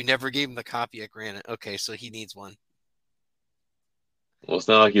 Oh, you never gave him the copy at Granite. Okay, so he needs one. Well, it's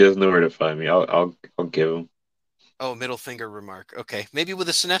not like he doesn't know where to find me. I'll give him. Oh, middle finger remark. Okay, maybe with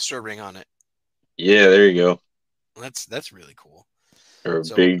a Sinestro ring on it. Yeah, there you go. That's really cool. Or a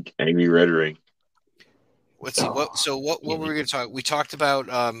big angry red ring. Let's see. What were we going to talk? We talked about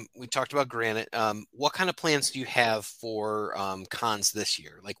Granite. What kind of plans do you have for cons this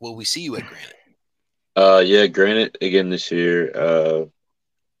year? Like, will we see you at Granite? Yeah, Granite again this year.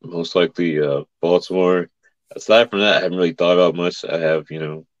 Most likely Baltimore. Aside from that, I haven't really thought about much. I have,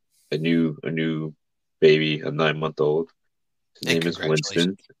 a new baby, a 9-month-old. His name is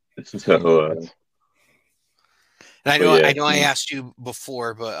Winston. So and I know I asked you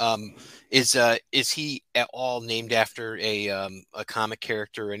before, but is he at all named after a comic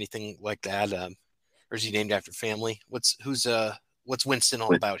character or anything like that? Or is he named after family? What's Winston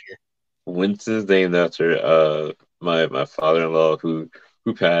all about here? Winston's named after my father-in-law who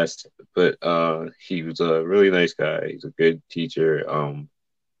passed, but he was a really nice guy. He's a good teacher. And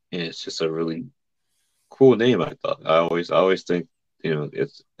it's just a really cool name, I thought. I always think,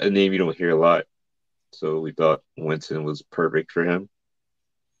 it's a name you don't hear a lot. So we thought Winston was perfect for him.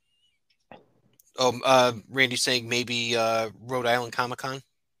 Oh, Randy's saying maybe Rhode Island Comic-Con?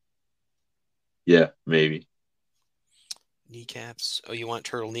 Yeah, maybe. Kneecaps. Oh, you want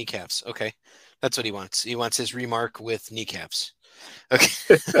turtle kneecaps. Okay. That's what he wants. He wants his remark with kneecaps.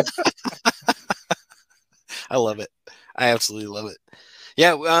 Okay. I love it. I absolutely love it.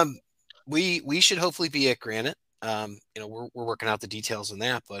 Yeah, we should hopefully be at Granite. We're working out the details on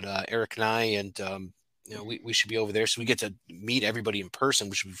that, but Eric and I and we should be over there, so we get to meet everybody in person,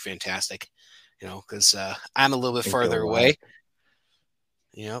 which would be fantastic. Because I'm a little bit farther away.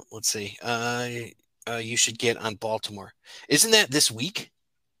 Let's see. You should get on Baltimore. Isn't that this week?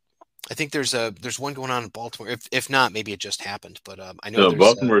 I think there's one going on in Baltimore. If not, maybe it just happened. But I know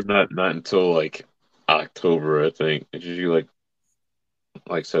Baltimore's not until like October. I think it's usually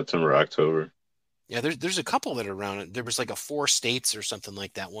like September, October. Yeah, there's a couple that are around it. There was like a 4 states or something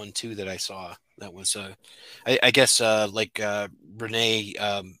like that one too that I saw. That was I guess Renee,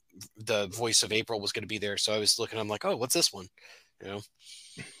 the voice of April, was going to be there. So I was looking. I'm like, oh, what's this one?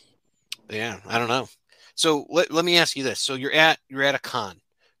 Yeah, I don't know. So let me ask you this. So you're at a con,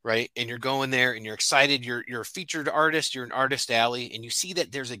 right? And you're going there and you're excited. You're a featured artist. You're an artist alley, and you see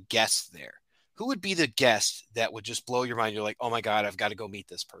that there's a guest there. Who would be the guest that would just blow your mind? You're like, oh my God, I've got to go meet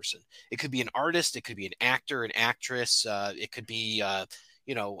this person. It could be an artist. It could be an actor, an actress. It could be,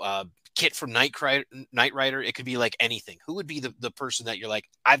 Kit from Knight Rider. It could be like anything. Who would be the person that you're like,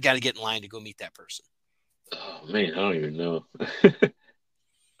 I've got to get in line to go meet that person? Oh man, I don't even know.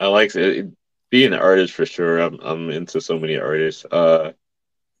 I like being an artist for sure. I'm into so many artists.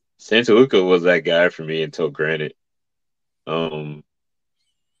 Santa Luca was that guy for me until Granite. He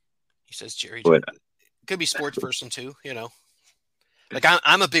says Jerry. But, could be sports person too, Like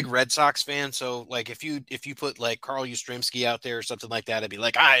I'm a big Red Sox fan, so like if you put like Carl Yastrzemski out there or something like that, I'd be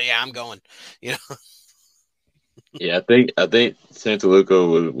like, yeah, I'm going, Yeah, I think Santa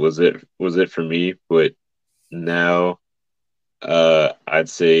Luca was it for me, but now I'd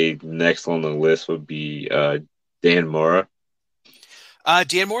say next on the list would be Dan Mora.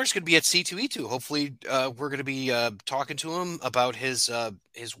 Dan Moore's going to be at C2E2. Hopefully, we're going to be talking to him about his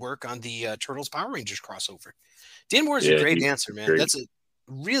work on the Turtles Power Rangers crossover. Dan Moore's a great dancer, man. Great. That's a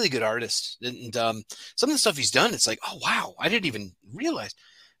really good artist. And some of the stuff he's done, it's like, oh, wow, I didn't even realize.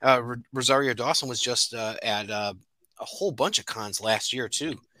 Rosario Dawson was just at a whole bunch of cons last year,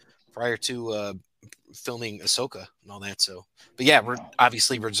 too, prior to filming Ahsoka and all that. So, but yeah,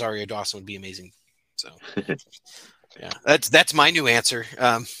 obviously Rosario Dawson would be amazing. So. Yeah, that's my new answer.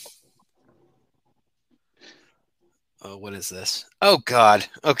 What is this? Oh God.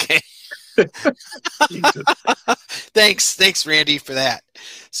 Okay. Thanks, Randy, for that.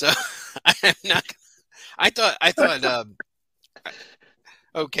 So I'm not. I thought.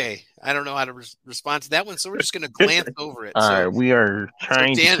 Okay, I don't know how to respond to that one, so we're just going to glance over it. All right, we are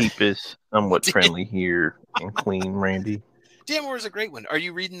trying to keep this somewhat friendly here and clean, Randy. Dan Moore is a great one. Are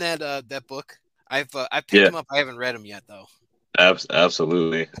you reading that book? I've picked him up. I haven't read him yet though.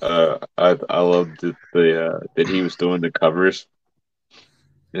 Absolutely. I loved that he was doing the covers.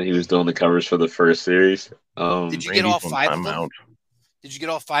 And he was doing the covers for the first series. Did you get all Randy's on 5 of them? timeout. Did you get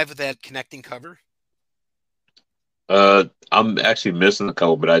all 5 of that connecting cover? I'm actually missing a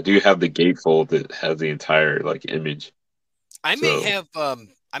couple, but I do have the gatefold that has the entire like image. I may So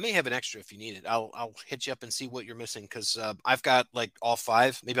have an extra if you need it. I'll hit you up and see what you're missing because I've got like all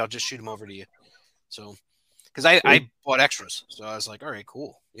 5. Maybe I'll just shoot them over to you. So because I bought extras, so I was like, all right,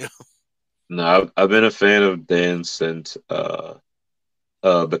 cool. You know. no, I've been a fan of Dan since the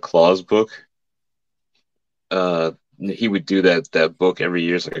Claus book. He would do that book every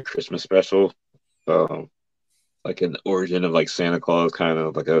year. It's like a Christmas special. Like an origin of like Santa Claus, kind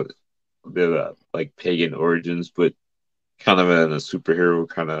of like a bit of like pagan origins, but kind of in a superhero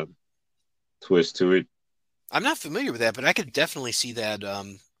kind of twist to it. I'm not familiar with that, but I could definitely see that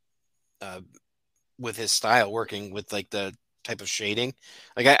with his style working with like the type of shading.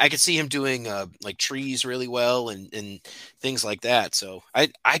 Like I could see him doing like trees really well and things like that. So I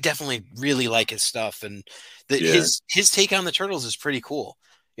definitely really like his stuff and his take on the turtles is pretty cool.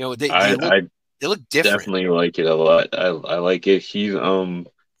 You know, they look different. Definitely like it a lot. I like it. He's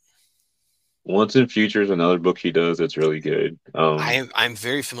Once in Future is another book he does that's really good. I'm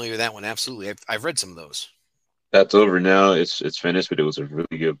very familiar with that one. Absolutely, I've read some of those. That's over now. It's finished, but it was a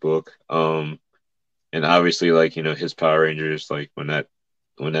really good book. And obviously, like his Power Rangers, like when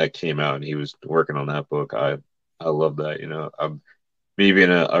that came out and he was working on that book, I love that. Me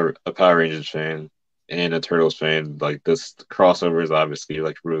being a Power Rangers fan and a Turtles fan, like this crossover is obviously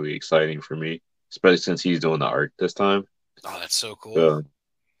like really exciting for me, especially since he's doing the art this time. Oh, that's so cool. So,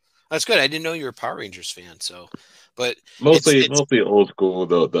 that's good. I didn't know you were a Power Rangers fan. So, but mostly old school,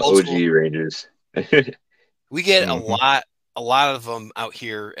 the old OG school. Rangers. We get a lot of them out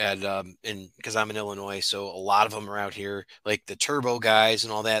here at because I'm in Illinois, so a lot of them are out here, like the Turbo guys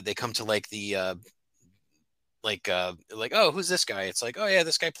and all that. They come to like the like oh, who's this guy? It's like, oh yeah,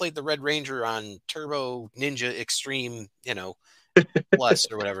 this guy played the Red Ranger on Turbo Ninja Extreme,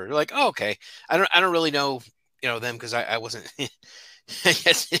 Plus or whatever. You're like, oh, okay. I don't really know them because I wasn't. I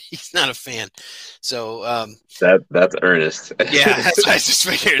guess he's not a fan. So that's Ernest. Yeah, that's what I just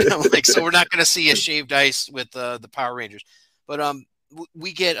figured. I'm like, so we're not going to see a shaved ice with the Power Rangers, but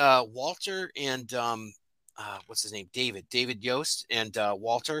we get Walter and what's his name, David Yost and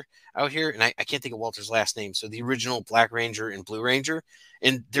Walter out here, and I can't think of Walter's last name. So the original Black Ranger and Blue Ranger,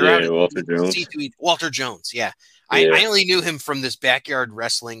 and they're out. Walter Jones. Walter Jones, yeah. I only knew him from this backyard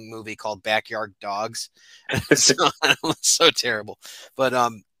wrestling movie called Backyard Dogs. So terrible. But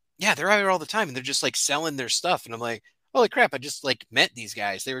yeah, they're out here all the time and they're just like selling their stuff. And I'm like, holy crap, I just like met these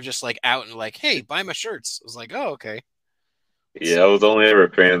guys. They were just like out and like, hey, buy my shirts. I was like, oh, okay. Yeah, I was only ever a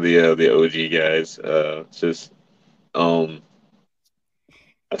fan of the OG guys. Just I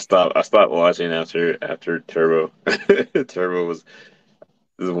stopped watching after Turbo. Turbo was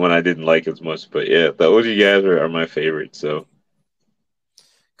the one I didn't like as much, but yeah, the OG guys are my favorite. So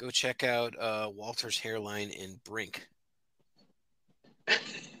go check out Walter's hairline in Brink.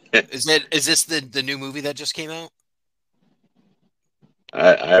 Is this the new movie that just came out?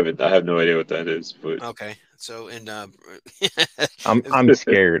 I have no idea what that is, but okay. So in I'm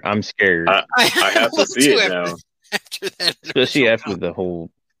scared. I'm scared. I have to see it now. After that, especially after the whole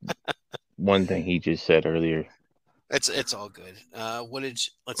one thing he just said earlier. It's all good.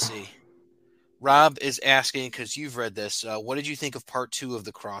 Let's see. Rob is asking because you've read this. What did you think of part 2 of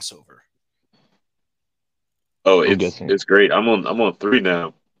the crossover? Oh, it's great. I'm on 3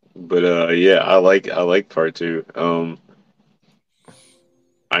 now, but yeah, I like part 2.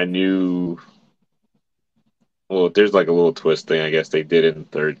 I knew. Well, there's like a little twist thing I guess they did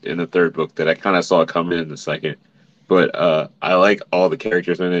in the third book that I kind of saw coming in the second, but I like all the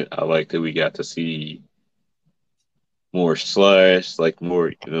characters in it. I like that we got to see more Slash, like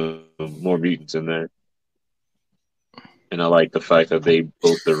more more mutants in there, and I like the fact that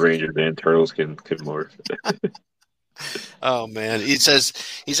both the Rangers and Turtles can morph. Oh man, he says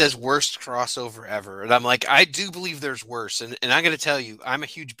worst crossover ever, and I'm like, I do believe there's worse, and I'm gonna tell you, I'm a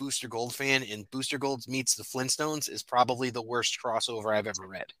huge Booster Gold fan, and Booster Gold meets the Flintstones is probably the worst crossover I've ever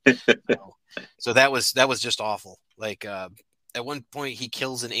read. So that was just awful. Like at one point he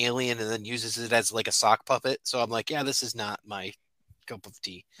kills an alien and then uses it as like a sock puppet. So I'm like, yeah, this is not my cup of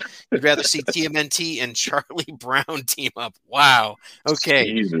tea. You'd rather see TMNT and Charlie Brown team up. Wow.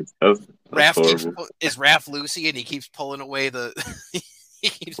 Okay. Jesus, that's is Raph Lucy and he keeps pulling away the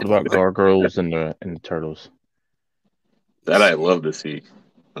what about Gargoyles and the Turtles? That I love to see.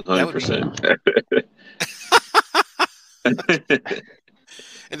 100%.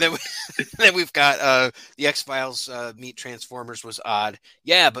 And then we've got the X-Files meet Transformers was odd.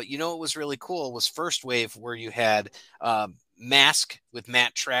 Yeah, but you know what was really cool was First Wave where you had Mask with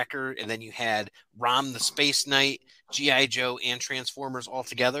Matt Tracker, and then you had Rom the Space Knight, G.I. Joe, and Transformers all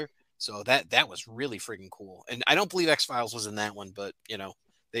together. So that was really freaking cool. And I don't believe X-Files was in that one, but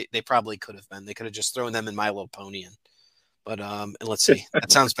they probably could have been. They could have just thrown them in My Little Pony in. But and let's see.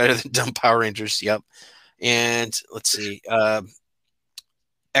 That sounds better than Dumb Power Rangers. Yep. And let's see.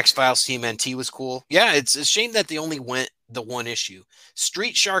 X-Files TMNT was cool. Yeah, it's a shame that they only went the one issue.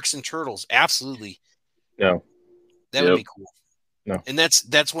 Street Sharks and Turtles, absolutely. No. That would be cool. No. And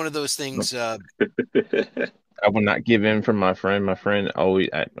that's one of those things. I will not give in from my friend. My friend always.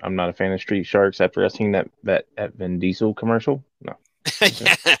 I'm not a fan of Street Sharks. After I seen that Vin Diesel commercial, no.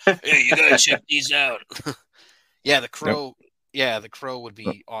 Yeah, you gotta check these out. Yeah, the Crow. Nope. Yeah, the Crow would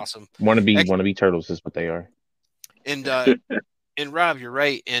be awesome. Wannabe turtles is what they are. And Rob, you're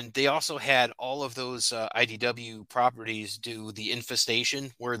right. And they also had all of those IDW properties do the Infestation,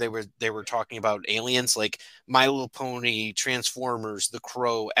 where they were talking about aliens, like My Little Pony, Transformers, The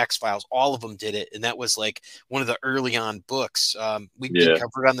Crow, X-Files. All of them did it, and that was like one of the early on books we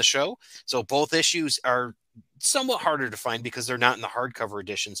covered on the show. So both issues are somewhat harder to find because they're not in the hardcover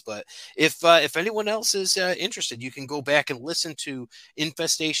editions. But if anyone else is interested, you can go back and listen to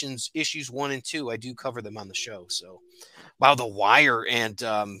Infestation's issues 1 and 2. I do cover them on the show. So. Wow, The Wire and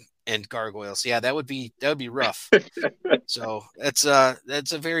Gargoyles. Yeah, that would be rough. So that's a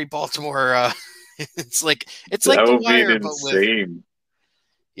very Baltimore. It's like The Wire, but with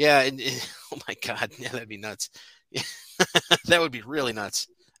and oh my God, yeah, that'd be nuts. That would be really nuts.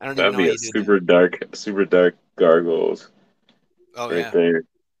 I don't that'd even know. That'd be super dark Gargoyles. Oh right there.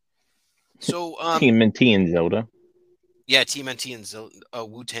 So TMNT and Zelda. Yeah, TMNT and Zelda,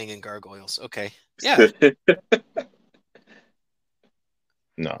 Wu-Tang and Gargoyles. Okay, yeah.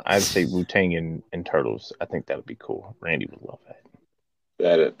 No, I'd say Wu-Tang and Turtles. I think that would be cool. Randy would love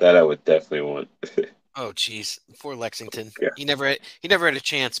that. That I would definitely want. Oh, geez, poor Lexington. Yeah. He never had a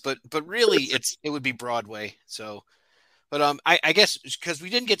chance. But really, it would be Broadway. So, but I guess because we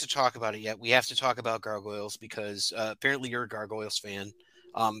didn't get to talk about it yet, we have to talk about Gargoyles because apparently you're a Gargoyles fan.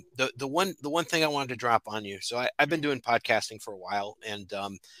 The one thing I wanted to drop on you. So I've been doing podcasting for a while, and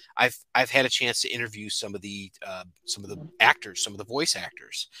I've had a chance to interview some of the actors, some of the voice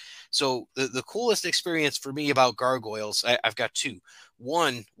actors. So the coolest experience for me about Gargoyles, I've got two.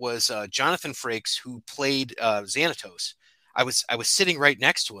 One was Jonathan Frakes, who played Xanatos. I was sitting right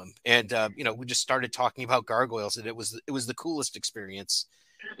next to him, and we just started talking about Gargoyles, and it was the coolest experience.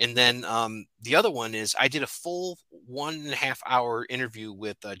 And then the other one is I did a full 1.5 hour interview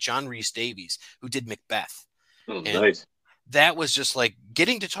with John Rhys Davies, who did Macbeth. Oh, nice. That was just like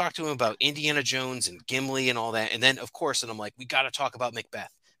getting to talk to him about Indiana Jones and Gimli and all that. And then, of course, and I'm like, we got to talk about Macbeth.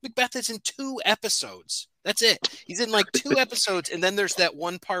 Macbeth is in 2 episodes. That's it. He's in like 2 episodes. And then there's that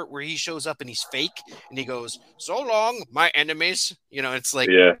one part where he shows up and he's fake and he goes, "So long, my enemies." It's like,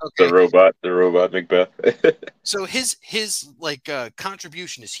 yeah, okay. The robot Macbeth. So his like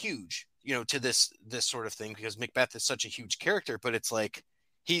contribution is huge, to this sort of thing, because Macbeth is such a huge character, but it's like,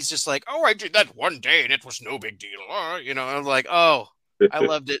 he's just like, "Oh, I did that one day and it was no big deal." And I'm like, oh, I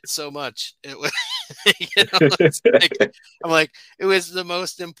loved it so much. It was, I'm like, it was the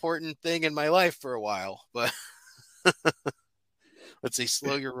most important thing in my life for a while. But let's see,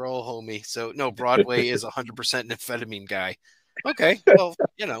 slow your roll, homie. So no, Broadway is 100% an amphetamine guy. Okay, well,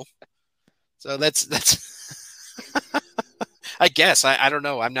 so that's. I guess I don't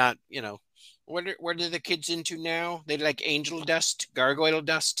know. I'm not. What are the kids into now? They like angel dust, gargoyle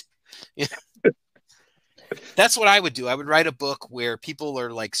dust. Yeah. That's what I would do. I would write a book where people are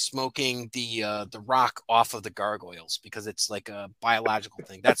like smoking the rock off of the gargoyles because it's like a biological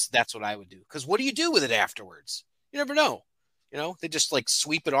thing. That's what I would do. Because what do you do with it afterwards? You never know. They just like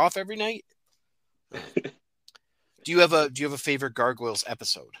sweep it off every night. Do you have a favorite Gargoyles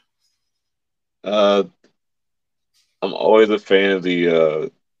episode? I'm always a fan of the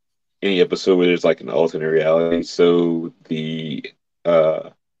any episode where there's like an alternate reality. So the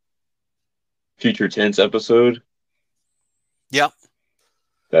Future Tense episode. Yep.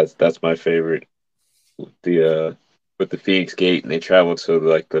 That's my favorite. With the Phoenix Gate, and they travel to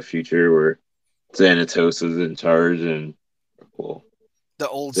like the future where Xanatos is in charge, and the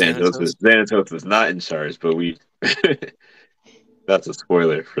old Xanatos is not in charge, but that's a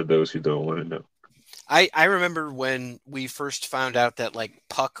spoiler for those who don't want to know. I remember when we first found out that like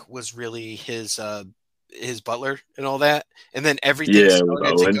Puck was really his butler and all that, and then everything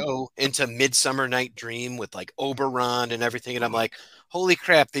started to go into Midsummer Night Dream with like Oberon and everything, and I'm like, holy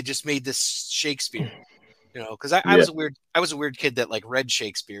crap, they just made this Shakespeare, because I was a weird kid that like read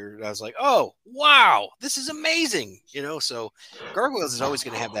Shakespeare, and I was like, oh wow, this is amazing, so Gargoyles is always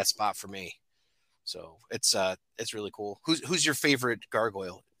going to have that spot for me. So it's really cool. Who's your favorite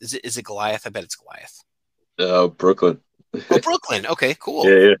gargoyle? Is it Goliath? I bet it's Goliath. Brooklyn. Oh, Brooklyn. Okay, cool.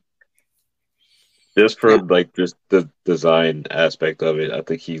 Yeah. Just for like just the design aspect of it, I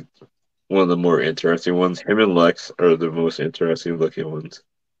think he's one of the more interesting ones. Him and Lex are the most interesting looking ones.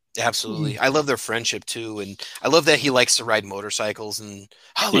 Absolutely. I love their friendship too, and I love that he likes to ride motorcycles and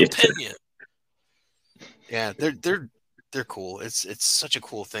jalapeno. Yeah, they're cool. It's such a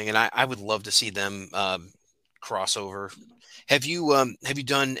cool thing, and I would love to see them crossover. Have you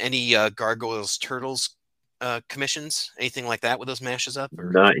done any Gargoyles Turtles commissions, anything like that with those mashes up?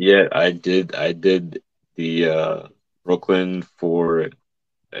 Or? Not yet. I did the Brooklyn for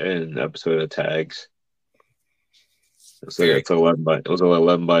an episode of Tags. So Very it's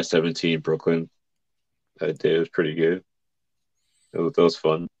 11 by 17 Brooklyn. I did. It was pretty good. That was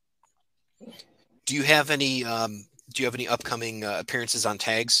fun. Do you have any upcoming appearances on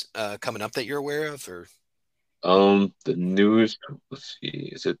Tags coming up that you're aware of, or? The newest. Let's see.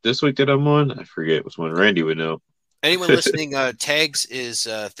 Is it this week that I'm on? I forget which one. Randy would know. Anyone listening, Tags is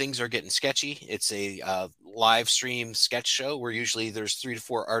Things Are Getting Sketchy. It's a live stream sketch show where usually there's 3 to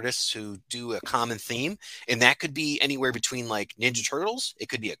 4 artists who do a common theme, and that could be anywhere between like Ninja Turtles. It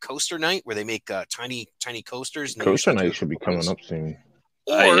could be a coaster night where they make tiny coasters. Coaster night should be coming up soon.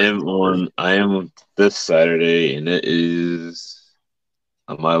 I am this Saturday, and it is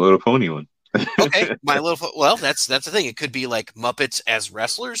a My Little Pony one. Okay, well, that's the thing. It could be like Muppets as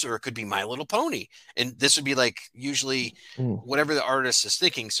wrestlers, or it could be My Little Pony, and this would be like usually whatever the artist is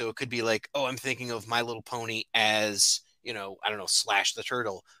thinking. So it could be like, oh, I'm thinking of My Little Pony as, I don't know, Slash the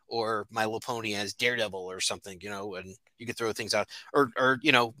Turtle, or My Little Pony as Daredevil or something, and you could throw things out, or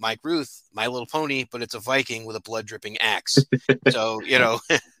Mike Ruth, My Little Pony, but it's a Viking with a blood dripping axe. So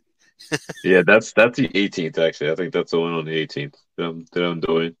Yeah, that's the 18th actually. I think that's the one on the 18th that I'm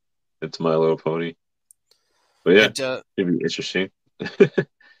doing. It's My Little Pony. But yeah, it'd be interesting.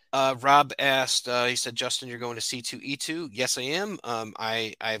 Rob asked, he said, Justin, you're going to C2E2? Yes, I am.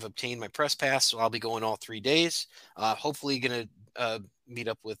 I've obtained my press pass, so I'll be going all 3 days. Hopefully going to meet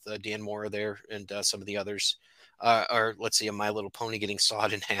up with Dan Mora there and some of the others. Or let's see, a My Little Pony getting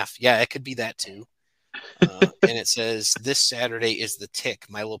sawed in half. Yeah, it could be that too. And it says, this Saturday is the Tick.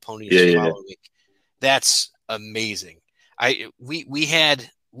 My Little Pony is following. Yeah. That's amazing. We had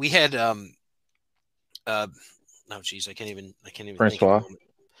oh geez, I can't even Francois. Think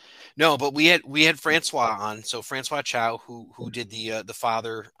no, but we had Francois on. So Francois Chow, who did the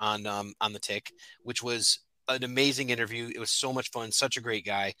father on the Tick, which was an amazing interview. It was so much fun, such a great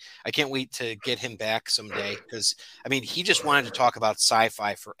guy. I can't wait to get him back someday, because he just wanted to talk about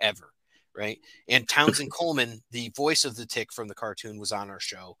sci-fi forever, right? And Townsend Coleman, the voice of the Tick from the cartoon, was on our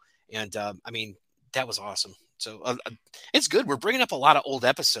show, and that was awesome. So it's good. We're bringing up a lot of old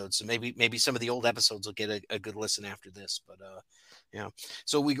episodes, so maybe some of the old episodes will get a good listen after this. But yeah.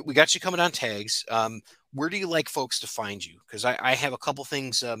 So we got you coming on Tags. Where do you like folks to find you? Because I have a couple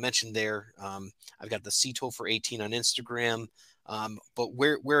things mentioned there. I've got the Cito for 18 on Instagram. But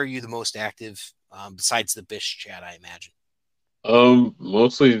where are you the most active besides the Bish chat, I imagine?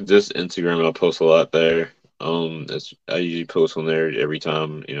 Mostly just Instagram. I post a lot there. I usually post on there every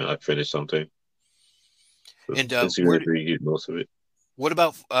time I finish something. And where do you get most of it? What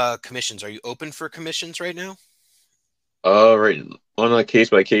about commissions? Are you open for commissions right now? Right, on a case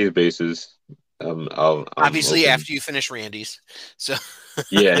by case basis. I'm obviously open. After you finish Randy's. So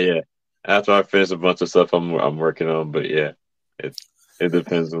yeah. After I finish a bunch of stuff I'm working on, but yeah, it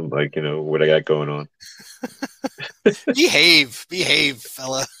depends on what I got going on. behave,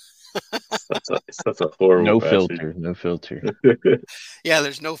 fella. Such a horrible no filter. Yeah,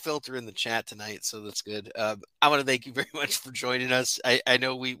 there's no filter in the chat tonight, so that's good. I want to thank you very much for joining us. I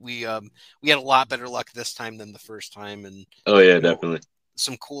know we had a lot better luck this time than the first time, and definitely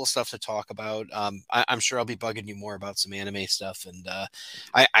some cool stuff to talk about. I'm sure I'll be bugging you more about some anime stuff, and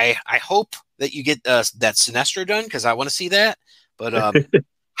I hope that you get that Sinestro done, because I want to see that. But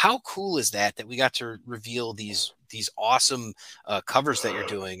how cool is that we got to reveal these awesome covers that you're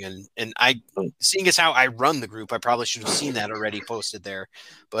doing, and seeing as how I run the group, I probably should have seen that already posted there,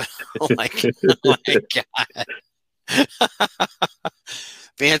 but oh my God.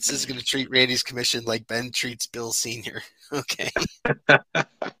 Vance is going to treat Randy's commission like Ben treats Bill Sr. Okay.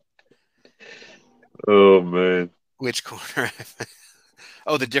 Oh man. Which corner?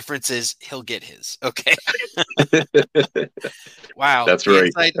 Oh, the difference is he'll get his. Okay. Wow. That's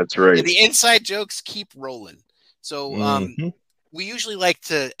right. That's right. The inside jokes keep rolling. So we usually like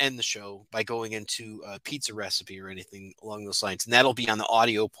to end the show by going into a pizza recipe or anything along those lines, and that'll be on the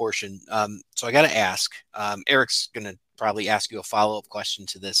audio portion. So I got to ask, Eric's going to probably ask you a follow-up question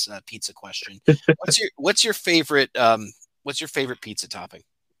to this pizza question. What's your favorite pizza topping?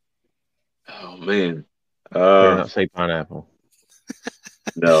 Oh man, Better not say pineapple.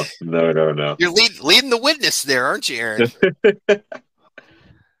 no. You're leading the witness there, aren't you, Aaron?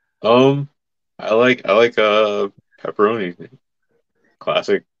 I like pepperoni.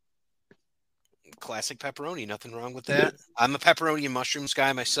 Classic Pepperoni. Nothing wrong with that. Yeah. I'm a pepperoni and mushrooms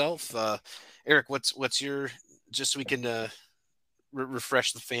guy myself. Eric, what's your, just so we can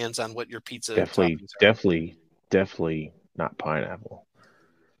refresh the fans on what your pizza toppings are. Definitely not pineapple.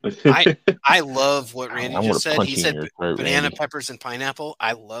 I love what Randy just said. He said throat, banana Randy. Peppers and pineapple.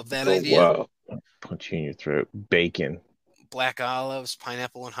 I love that idea. Wow. Punch you in your throat. Bacon. Black olives,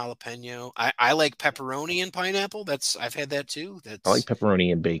 pineapple and jalapeno. I like pepperoni and pineapple. I've had that too. I like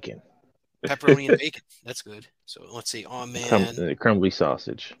pepperoni and bacon. Pepperoni and bacon. That's good. So let's see. Oh man, crumbly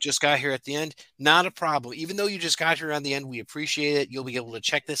sausage. Just got here at the end. Not a problem. Even though you just got here on the end, we appreciate it. You'll be able to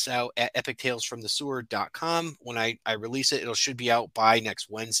check this out at epictalesfromthesewer.com. When I release it, it should be out by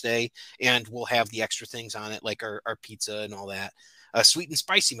next Wednesday, and we'll have the extra things on it, like our pizza and all that. Sweet and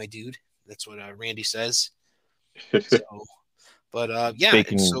spicy, my dude. That's what Randy says. So, but yeah.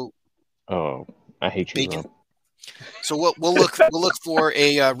 Bacon. So, oh, I hate you, bacon. Rob. So we'll look for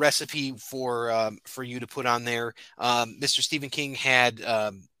a recipe for you to put on there. Mr. Stephen King had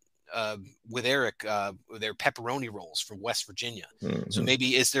with Eric their pepperoni rolls from West Virginia. Mm-hmm. So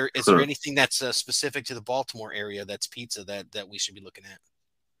maybe is there anything that's specific to the Baltimore area that's pizza that we should be looking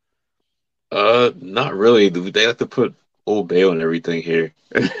at? Not really. They have to put Old Bay on everything here.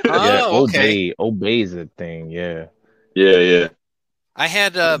 Yeah, okay. Old Bay's a thing. Yeah. I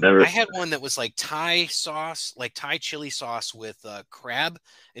had one that was like Thai sauce, like Thai chili sauce with crab,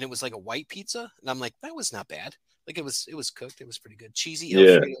 and it was like a white pizza, and I'm like, that was not bad. Like it was cooked, it was pretty good. Cheesy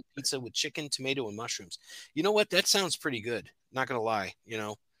Alfredo pizza with chicken, tomato, and mushrooms. You know what? That sounds pretty good. Not gonna lie,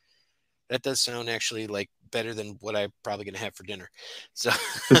 that does sound actually like better than what I'm probably gonna have for dinner. So,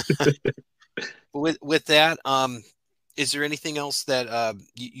 with that, is there anything else that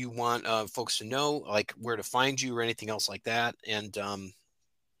you want folks to know, like where to find you or anything else like that? And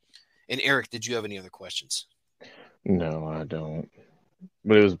Eric, did you have any other questions? No, I don't.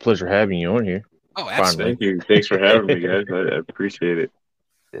 But it was a pleasure having you on here. Oh, absolutely. Thank you. Thanks for having me, guys. I appreciate it.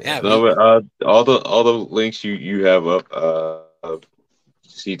 Yeah. No, but all the links you have up,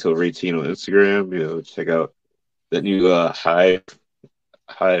 see till Rateen on Instagram. Check out that new Hive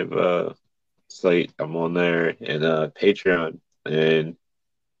site. I'm on there, and Patreon, and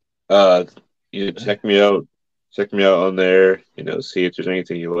check me out on there. See if there's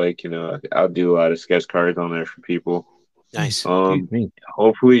anything you like. I'll do a lot of sketch cards on there for people. Nice.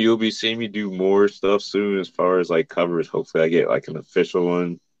 Hopefully you'll be seeing me do more stuff soon as far as like covers. Hopefully I get like an official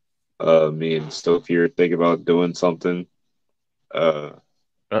one. Me and Sophie are thinking about doing something for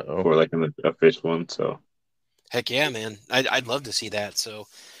like an official one. So heck yeah, man. I'd love to see that. So,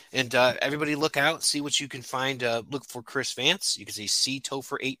 and everybody look out, see what you can find. Look for Chris Vance. You can see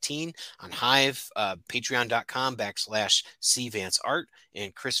CTopher18 on Hive, patreon.com/CVanceArt,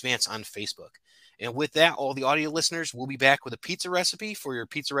 and Chris Vance on Facebook. And with that, all the audio listeners, we'll be back with a pizza recipe for your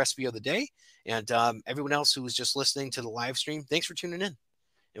pizza recipe of the day. And everyone else who was just listening to the live stream, thanks for tuning in.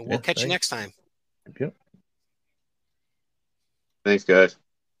 And we'll catch you next time. Yep. Thanks, guys.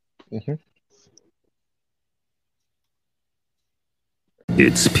 Mm-hmm.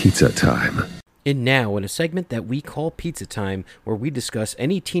 It's pizza time. And now, in a segment that we call Pizza Time, where we discuss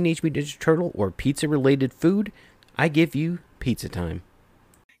any Teenage Mutant Ninja Turtle or pizza-related food, I give you Pizza Time.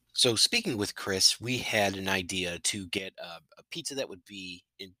 So speaking with Chris, we had an idea to get a pizza that would be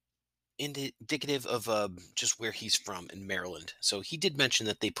indicative of just where he's from in Maryland. So he did mention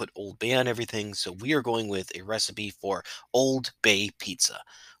that they put Old Bay on everything. So we are going with a recipe for Old Bay pizza.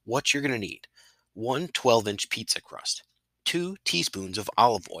 What you're going to need: 1 12-inch pizza crust, 2 teaspoons of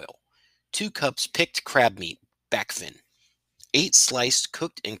olive oil, 2 cups picked crab meat, back fin, 8 sliced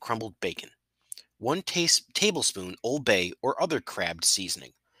cooked and crumbled bacon, 1 tablespoon Old Bay or other crabbed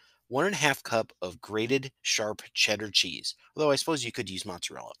seasoning, 1.5 cup of grated sharp cheddar cheese, although I suppose you could use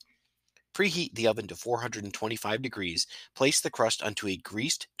mozzarella. Preheat the oven to 425 degrees. Place the crust onto a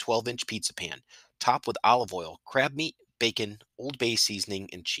greased 12-inch pizza pan. Top with olive oil, crab meat, bacon, Old Bay seasoning,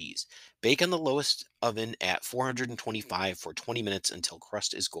 and cheese. Bake on the lowest oven at 425 for 20 minutes until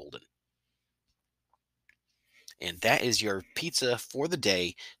crust is golden. And that is your pizza for the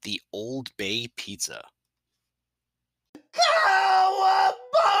day, the Old Bay pizza.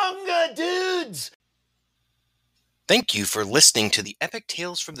 Cowabunga, dudes! Thank you for listening to the Epic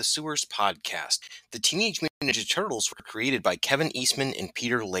Tales from the Sewers podcast. The Teenage Mutant Ninja Turtles were created by Kevin Eastman and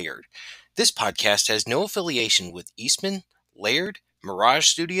Peter Laird. This podcast has no affiliation with Eastman, Laird, Mirage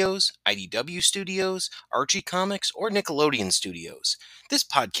Studios, IDW Studios, Archie Comics, or Nickelodeon Studios. This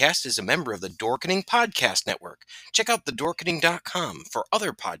podcast is a member of the Dorkening Podcast Network. Check out thedorkening.com for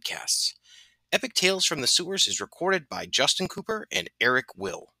other podcasts. Epic Tales from the Sewers is recorded by Justin Cooper and Eric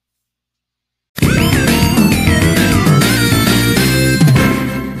Will.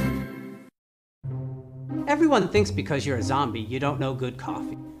 Everyone thinks because you're a zombie, you don't know good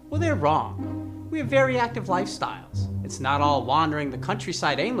coffee. Well, they're wrong. We have very active lifestyles. It's not all wandering the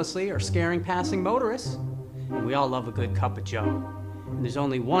countryside aimlessly or scaring passing motorists. And we all love a good cup of joe. And there's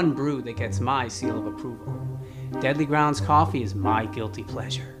only one brew that gets my seal of approval. Deadly Grounds coffee is my guilty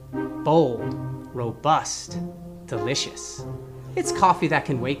pleasure. Bold, robust, delicious. It's coffee that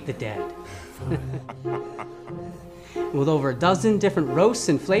can wake the dead. With over a dozen different roasts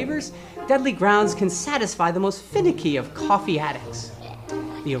and flavors, Deadly Grounds can satisfy the most finicky of coffee addicts.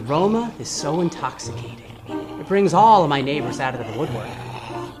 The aroma is so intoxicating. It brings all of my neighbors out of the woodwork.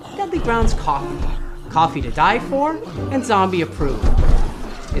 Deadly Grounds coffee. Coffee to die for and zombie approved.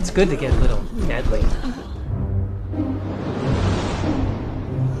 It's good to get a little deadly.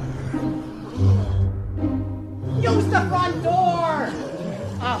 Use the front door!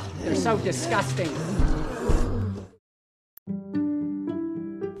 Oh, they're so disgusting.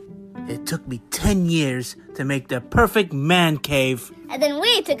 It took me 10 years to make the perfect man cave. And then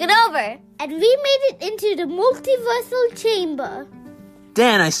we took it over. And we made it into the multiversal chamber.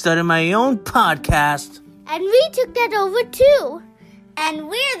 Then I started my own podcast. And we took that over too. And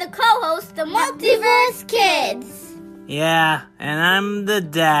we're the co-hosts, the Multiverse Kids. Yeah, and I'm the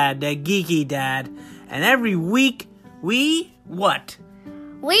dad, the geeky dad. And every week, we what?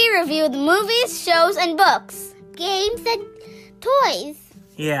 We review the movies, shows, and books. Games and toys.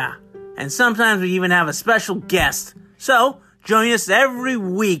 Yeah, and sometimes we even have a special guest. So, join us every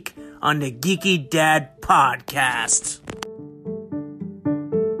week on the Geeky Dad Podcast.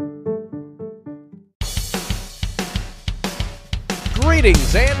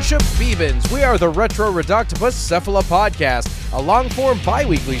 Greetings and shabibans. We are the Retro Reductibus Cephala Podcast, a long-form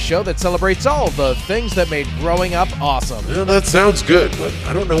bi-weekly show that celebrates all the things that made growing up awesome. Well, that sounds good, but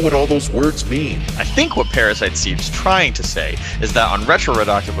I don't know what all those words mean. I think what Parasite Steve's trying to say is that on Retro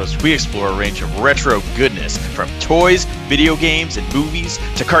Reductibus, we explore a range of retro goodness, from toys, video games, and movies,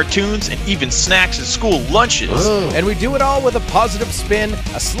 to cartoons, and even snacks and school lunches. Oh. And we do it all with a positive spin,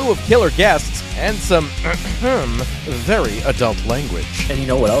 a slew of killer guests, and some very adult language. And you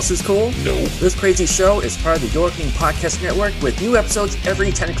know what else is cool? No. This crazy show is part of the Dorking Podcast Network with new episodes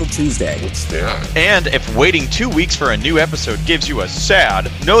every Tentacle Tuesday. What's that? And if waiting 2 weeks for a new episode gives you a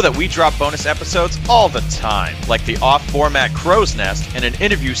sad, know that we drop bonus episodes all the time, like the off-format Crow's Nest and an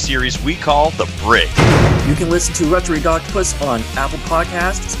interview series we call The Brig. You can listen to Retro Reductibus on Apple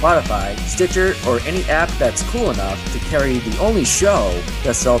Podcasts, Spotify, Stitcher, or any app that's cool enough to carry the only show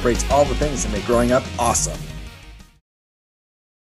that celebrates all the things that make growing up awesome.